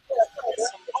Stadium.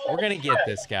 We're gonna get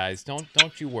this, guys. Don't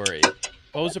you worry.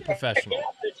 Bo's a professional.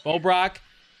 Bo Brock,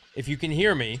 if you can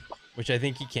hear me, which I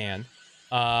think he can.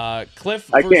 Cliff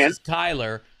versus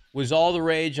Kyler was all the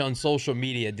rage on social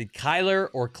media. Did Kyler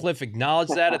or Cliff acknowledge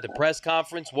that at the press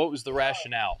conference? What was the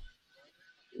rationale?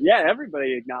 Yeah,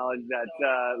 everybody acknowledged that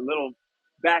little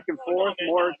back and forth.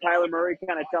 More Kyler Murray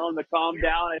kind of telling him to calm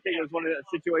down. I think it was one of the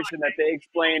situations that they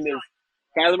explained is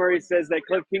Kyler Murray says that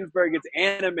Cliff Kingsbury gets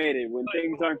animated when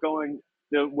things aren't going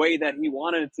the way that he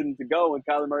wanted them to go. And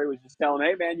Kyler Murray was just telling him,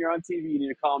 hey, man, you're on TV. You need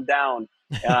to calm down.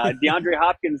 DeAndre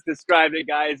Hopkins described it,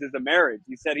 guys, as a marriage.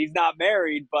 He said he's not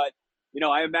married, but,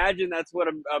 I imagine that's what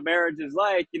a marriage is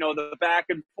like, the back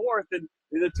and forth. And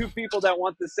the two people that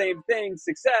want the same thing,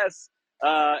 success,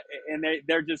 and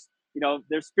they're just,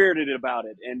 they're spirited about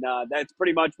it. And that's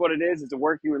pretty much what it is. It's a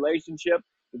working relationship.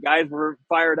 The guys were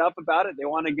fired up about it. They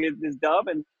want to get this dub,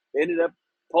 and they ended up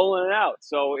pulling it out.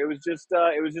 So it was just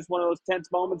one of those tense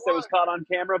moments that was caught on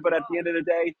camera. But at the end of the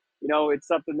day, it's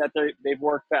something that they've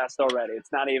worked past already.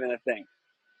 It's not even a thing.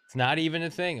 It's not even a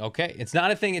thing. Okay. It's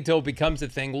not a thing until it becomes a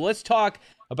thing. Well, let's talk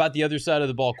about the other side of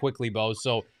the ball quickly, Bo.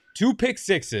 So 2 pick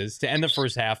sixes to end the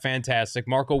first half. Fantastic.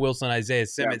 Marco Wilson, Isaiah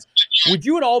Simmons. Yeah. Would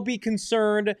you at all be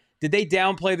concerned? Did they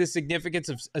downplay the significance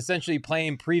of essentially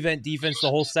playing prevent defense the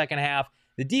whole second half?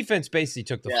 The defense basically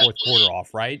took the fourth quarter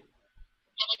off, right?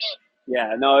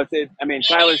 Yeah, no,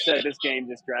 Kyler said this game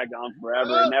just dragged on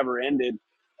forever. It never ended.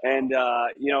 And,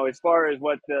 as far as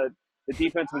what the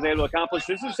defense was able to accomplish,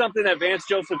 this is something that Vance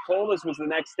Joseph told us was the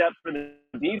next step for the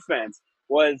defense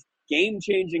was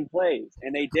game-changing plays.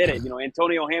 And they did it.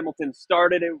 Antonio Hamilton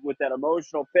started it with that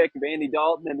emotional pick of Andy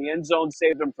Dalton in the end zone,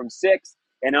 saved him from 6,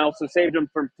 and also saved him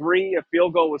from 3. A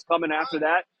field goal was coming after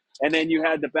that. And then you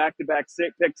had the back-to-back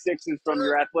pick sixes from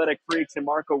your athletic freaks and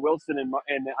Marco Wilson and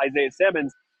Isaiah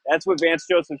Simmons. That's what Vance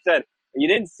Joseph said. You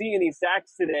didn't see any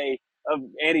sacks today of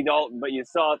Andy Dalton, but you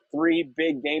saw 3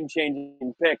 big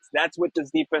game-changing picks. That's what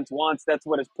this defense wants. That's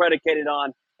what it's predicated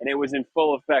on, and it was in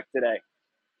full effect today.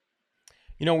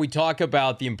 We talk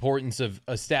about the importance of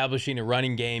establishing a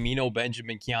running game.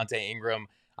 Benjamin, Keontae Ingram.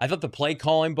 I thought the play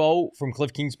calling, Bo, from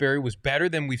Cliff Kingsbury was better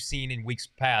than we've seen in weeks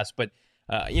past. But,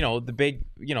 the big,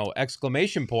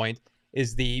 exclamation point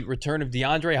is the return of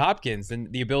DeAndre Hopkins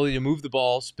and the ability to move the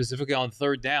ball specifically on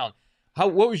third down.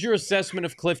 What was your assessment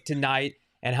of Cliff tonight,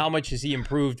 and how much has he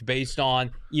improved based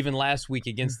on even last week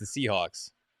against the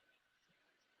Seahawks?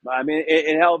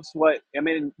 It helps.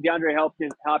 DeAndre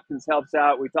Hopkins helps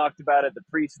out. We talked about it, the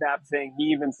pre-snap thing. He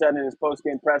even said in his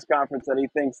post-game press conference that he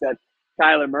thinks that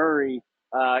Kyler Murray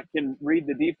can read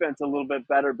the defense a little bit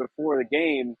better before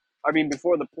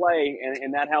the play,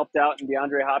 and that helped out. And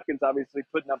DeAndre Hopkins obviously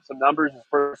putting up some numbers, his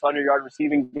first 100-yard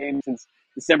receiving game since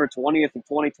December 20th of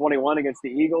 2021 against the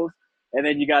Eagles. And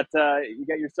then you got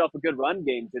yourself a good run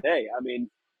game today.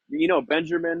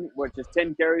 Benjamin, which is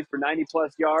 10 carries for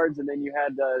 90-plus yards, and then you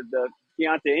had the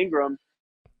Keontae Ingram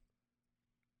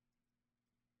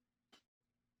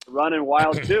running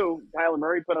wild too. Kyler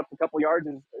Murray put up a couple yards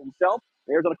himself.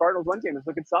 The Arizona Cardinals run game is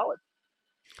looking solid.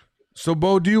 So,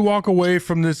 Bo, do you walk away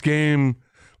from this game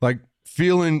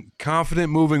feeling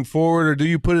confident moving forward, or do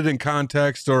you put it in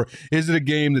context, or is it a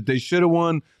game that they should have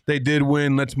won, they did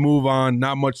win, let's move on,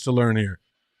 not much to learn here?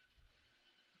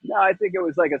 No, I think it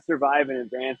was like a survive and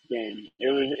advance game.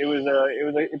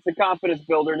 It's a confidence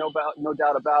builder, no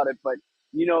doubt about it. But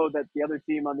that the other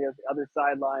team on the other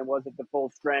sideline wasn't the full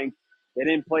strength. They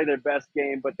didn't play their best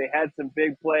game, but they had some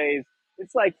big plays.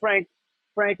 It's like Frank,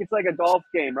 it's like a golf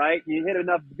game, right? You hit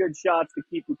enough good shots to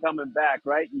keep you coming back,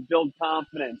 right? You build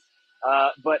confidence.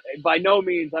 But by no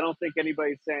means, I don't think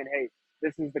anybody's saying, hey,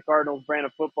 this is the Cardinals brand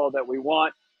of football that we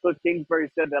want. Cliff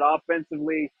Kingsbury said that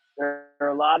offensively, there are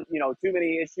a lot, too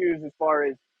many issues as far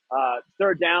as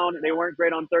third down. They weren't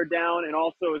great on third down. And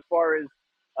also as far as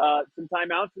some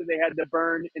timeouts that they had to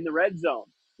burn in the red zone.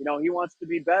 He wants to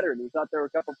be better. And he thought there were a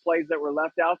couple plays that were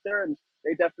left out there. And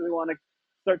they definitely want to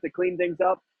start to clean things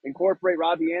up, incorporate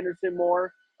Robbie Anderson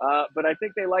more. But I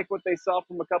think they like what they saw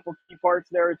from a couple key parts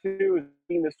there, too,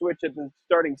 seeing the switch at the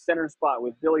starting center spot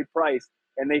with Billy Price.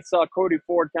 And they saw Cody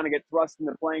Ford kind of get thrust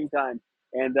into playing time.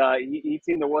 And he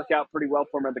seemed to work out pretty well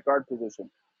for him at the guard position.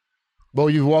 Bo,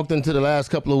 you've walked into the last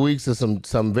couple of weeks of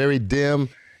some very dim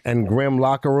and grim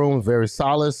locker rooms, very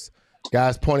solace,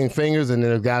 guys pointing fingers, and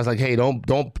then there's guys like, hey,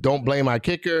 don't blame our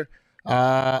kicker.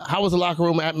 How was the locker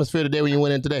room atmosphere today when you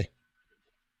went in today?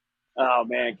 Oh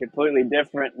man, completely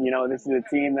different. You know, this is a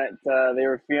team that they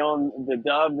were feeling the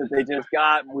dub that they just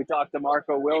got. We talked to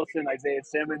Marco Wilson, Isaiah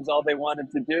Simmons. All they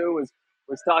wanted to do was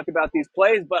talk about these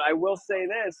plays. But I will say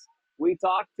this: we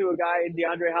talked to a guy,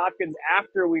 DeAndre Hopkins,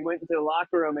 after we went into the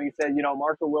locker room, and he said, you know,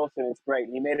 Marco Wilson, it's great.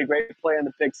 He made a great play on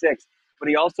the pick six, but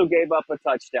he also gave up a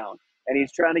touchdown. And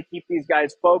he's trying to keep these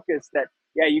guys focused that,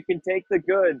 yeah, you can take the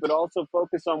good, but also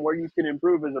focus on where you can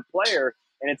improve as a player.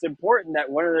 And it's important that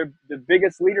one of the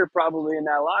biggest leader probably in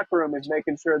that locker room is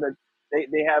making sure that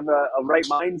they have a right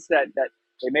mindset, that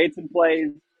they made some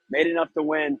plays, made enough to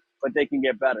win, but they can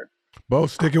get better. Bo,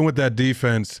 sticking with that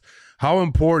defense, how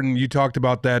important, you talked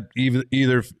about that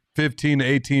either 15 to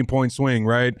 18 point swing,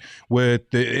 right?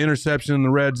 With the interception in the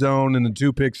red zone and the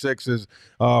 2 pick sixes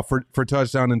for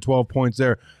touchdown and 12 points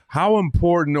there. How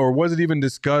important, or was it even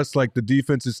discussed, like the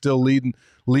defense is still leading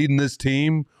this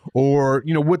team, or,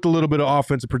 you know, with the little bit of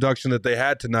offensive production that they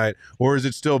had tonight, or is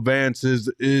it still Vance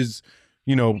is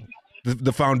you know,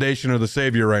 the foundation or the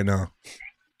savior right now?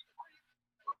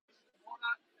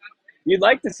 You'd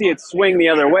like to see it swing the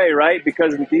other way, right?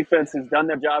 Because the defense has done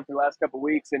their job for the last couple of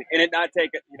weeks, and it not take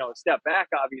a step back,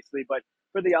 obviously, but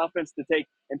for the offense to take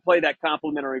and play that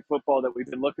complementary football that we've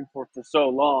been looking for so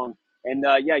long. And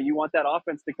you want that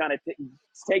offense to kind of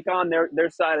take on their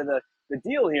side of the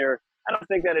deal here. I don't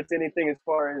think that it's anything as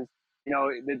far as, you know,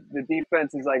 the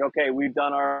defense is like, okay, we've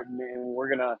done our, and we're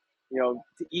gonna, you know,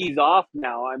 to ease off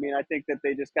now. I mean, I think that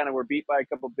they just kind of were beat by a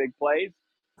couple of big plays.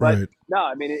 But right. No,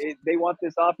 I mean, they want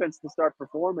this offense to start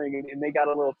performing, and they got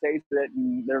a little taste of it,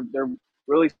 and they're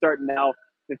really starting now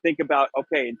to think about,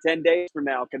 okay, in 10 days from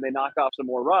now, can they knock off some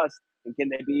more rust, and can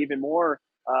they be even more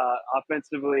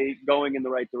offensively going in the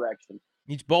right direction?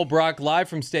 It's Bo Brock live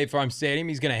from State Farm Stadium.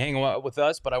 He's going to hang out with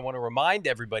us, but I want to remind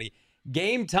everybody,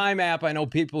 Game Time app, I know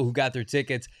people who got their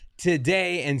tickets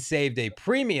today and saved a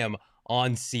premium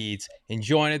on seats.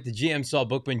 Enjoying it. The GM Saul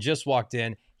Bookman just walked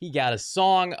in. He got a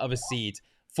song of a seat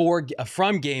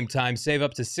from Game Time. Save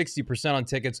up to 60% on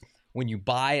tickets when you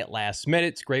buy at last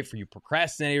minute. It's great for you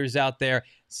procrastinators out there.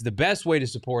 It's the best way to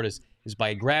support us is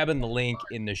by grabbing the link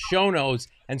in the show notes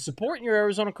and supporting your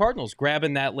Arizona Cardinals.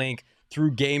 Grabbing that link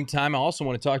through Game Time. I also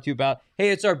want to talk to you about,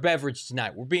 hey, it's our beverage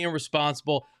tonight. We're being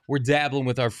responsible. We're dabbling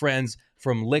with our friends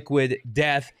from Liquid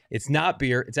Death. It's not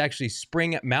beer. It's actually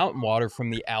spring mountain water from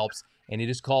the Alps, and it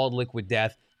is called Liquid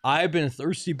Death. I've been a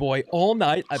thirsty boy all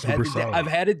night. I've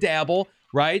had a dabble,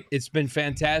 right? It's been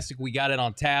fantastic. We got it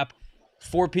on tap.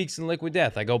 4 Peaks and Liquid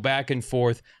Death. I go back and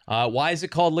forth. Why is it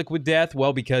called Liquid Death?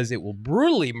 Well, because it will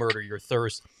brutally murder your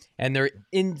thirst, and they're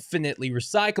infinitely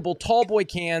recyclable. Tall boy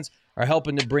cans are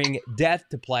helping to bring death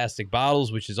to plastic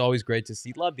bottles, which is always great to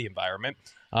see. Love the environment.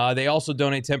 They also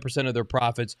donate 10% of their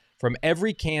profits from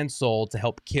every can sold to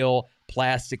help kill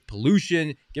plastic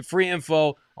pollution. Get free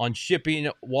info on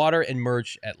shipping, water, and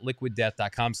merch at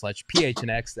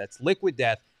liquiddeath.com/PHNX. That's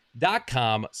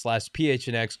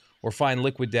liquiddeath.com/PHNX, or find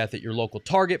Liquid Death at your local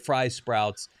Target, Fry's,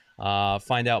 Sprouts.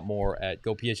 Find out more at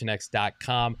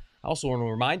gophnx.com. I also want to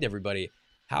remind everybody,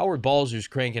 Howard Balzer's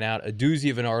cranking out a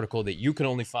doozy of an article that you can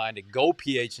only find at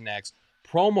GoPHNX.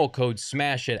 Promo code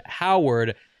SMASH at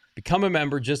Howard. Become a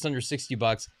member, just under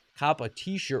 $60. Cop a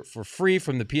t-shirt for free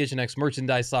from the PHNX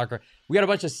merchandise locker. We got a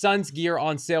bunch of Suns gear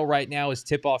on sale right now as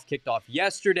tip-off kicked off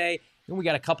yesterday. And we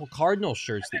got a couple Cardinal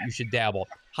shirts that you should dabble.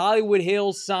 Hollywood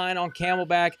Hills sign on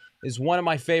Camelback is one of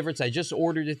my favorites. I just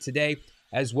ordered it today,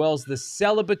 as well as the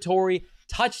celebratory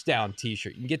touchdown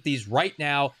t-shirt. You can get these right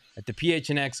now at the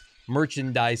PHNX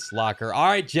merchandise locker. All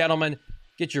right, gentlemen,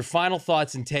 get your final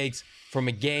thoughts and takes from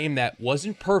a game that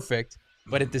wasn't perfect,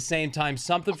 but at the same time,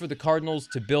 something for the Cardinals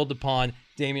to build upon.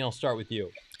 Damien, I'll start with you.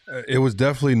 It was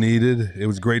definitely needed. It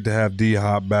was great to have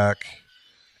D-Hop back,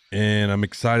 and I'm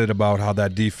excited about how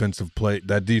that defense of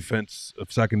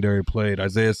secondary played.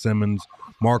 Isaiah Simmons,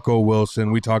 Marco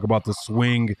Wilson. We talk about the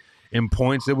swing in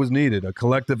points. It was needed. A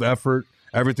collective effort,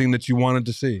 everything that you wanted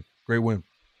to see. Great win.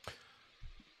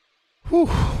 Whew.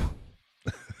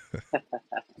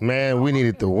 Man, we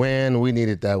needed the win. We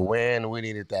needed that win. We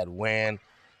needed that win.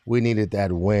 We needed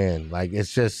that win. Like,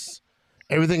 it's just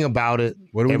everything about it.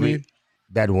 What do we need?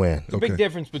 That win. It's a big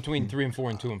difference between 3-4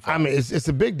 and 2-5. I mean, it's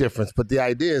a big difference, but the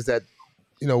idea is that,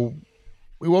 you know,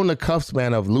 we were on the cuffs,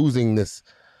 man, of losing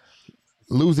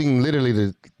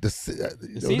literally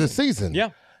the season. Yeah.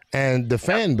 And the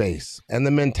fan base and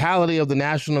the mentality of the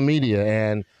national media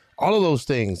and all of those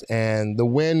things. And the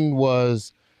win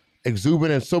was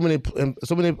exuberant on so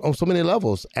many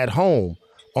levels, at home,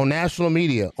 on national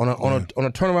media, on a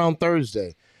turnaround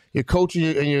Thursday. Your coach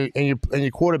and your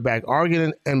quarterback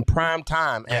arguing in prime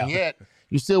time, and yet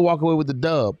you still walk away with the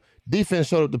dub. Defense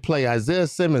showed up to play. Isaiah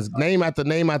Simmons, name after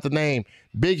name after name,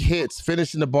 big hits,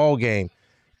 finishing the ball game.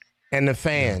 And the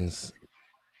fans,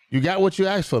 you got what you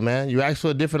asked for, man. You asked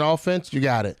for a different offense, you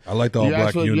got it. I like the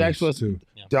all-black units, too.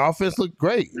 The offense looked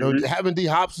great. You know, having D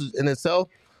Hops in itself,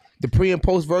 the pre and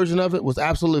post version of it was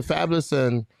absolutely fabulous,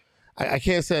 and I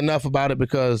can't say enough about it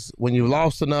because when you've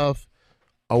lost enough,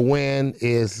 a win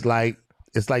is like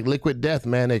liquid death,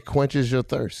 man. It quenches your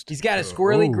thirst. He's got a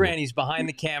squirrely grin. He's behind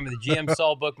the camera. The GM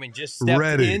Saul Bookman just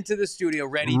stepped into the studio,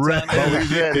 ready. Ready.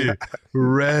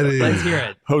 Let's hear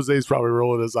it. Jose's probably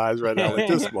rolling his eyes right now like,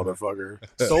 this motherfucker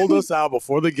sold us out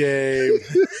before the game.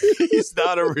 He's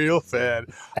not a real fan.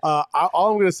 All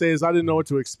I'm going to say is I didn't know what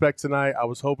to expect tonight. I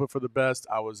was hoping for the best.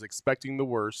 I was expecting the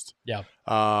worst. Yeah.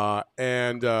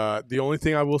 And the only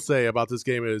thing I will say about this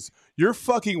game is you're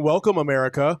fucking welcome,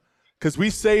 America. Because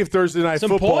we saved Thursday Night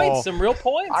Football. Some real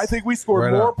points. I think we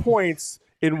scored more points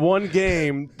in one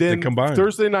game than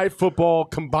Thursday Night Football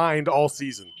combined all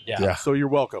season. Yeah. So you're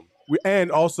welcome.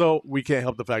 And also, we can't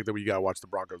help the fact that we got to watch the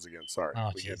Broncos again. Sorry. Oh,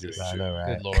 we can't do Jesus. that shit. Know,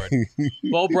 right? Good Lord.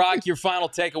 Bo Brock, your final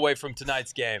takeaway from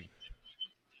tonight's game.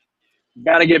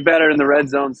 Got to get better in the red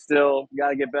zone still. Got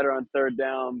to get better on third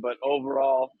down. But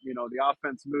overall, the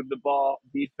offense moved the ball.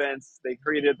 Defense, they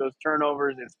created those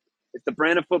turnovers. It's the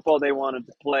brand of football they wanted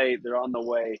to play. They're on the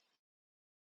way.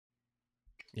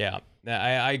 Yeah,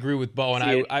 I agree with Bo.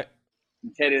 And I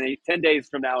 10 days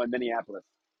from now in Minneapolis.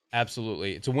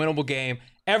 Absolutely. It's a winnable game.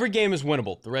 Every game is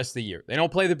winnable the rest of the year. They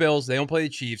don't play the Bills. They don't play the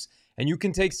Chiefs. And you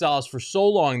can take solace. For so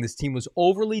long, this team was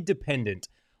overly dependent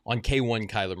on K1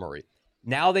 Kyler Murray.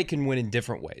 Now they can win in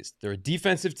different ways. They're a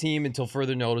defensive team until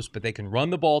further notice, but they can run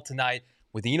the ball tonight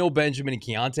with Eno Benjamin and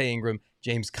Keontae Ingram.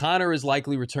 James Conner is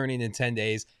likely returning in 10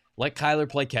 days. Let Kyler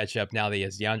play catch-up now that he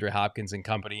has DeAndre Hopkins and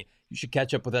company. You should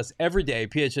catch up with us every day,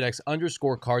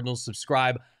 PHNX_Cardinals.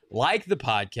 Subscribe, like the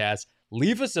podcast,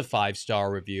 leave us a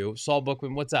 5-star review. Saul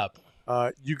Bookman, what's up?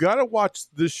 You got to watch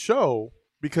this show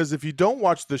because if you don't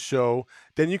watch the show,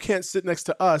 then you can't sit next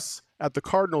to us at the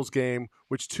Cardinals game,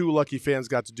 which 2 lucky fans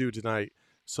got to do tonight.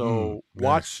 So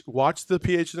watch the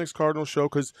PHNX Cardinals show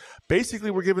because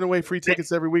basically we're giving away free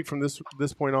tickets every week from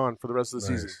this point on for the rest of the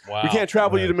season. Wow. We can't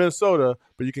travel you to Minnesota,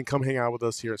 but you can come hang out with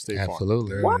us here at State Farm.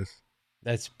 Absolutely.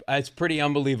 That's pretty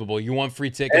unbelievable. You want free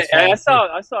tickets? I saw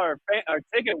our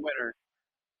ticket winner.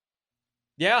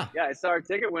 Yeah. Yeah, I saw our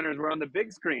ticket winners were on the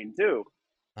big screen too.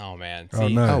 Oh man. Oh,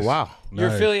 nice. Oh wow. You're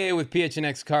affiliated with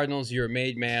PHNX Cardinals. You're a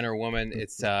made man or woman.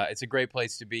 It's a great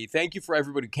place to be. Thank you for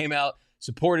everybody who came out,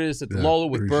 supported us at the Lola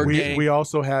with Bird Gang. We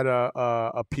also had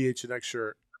a PHNX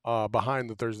shirt behind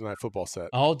the Thursday Night Football set.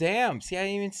 Oh damn! See, I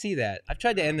didn't even see that. I've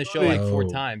tried to end the show like 4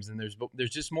 times, and there's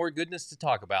just more goodness to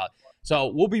talk about. So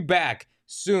we'll be back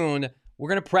soon. We're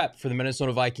gonna prep for the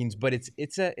Minnesota Vikings, but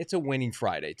it's a winning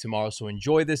Friday tomorrow. So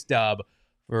enjoy this dub.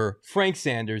 For Frank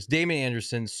Sanders, Damon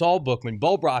Anderson, Saul Bookman,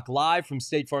 Bo Brock, live from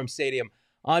State Farm Stadium.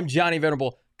 I'm Johnny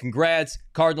Venerable. Congrats.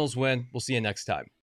 Cardinals win. We'll see you next time.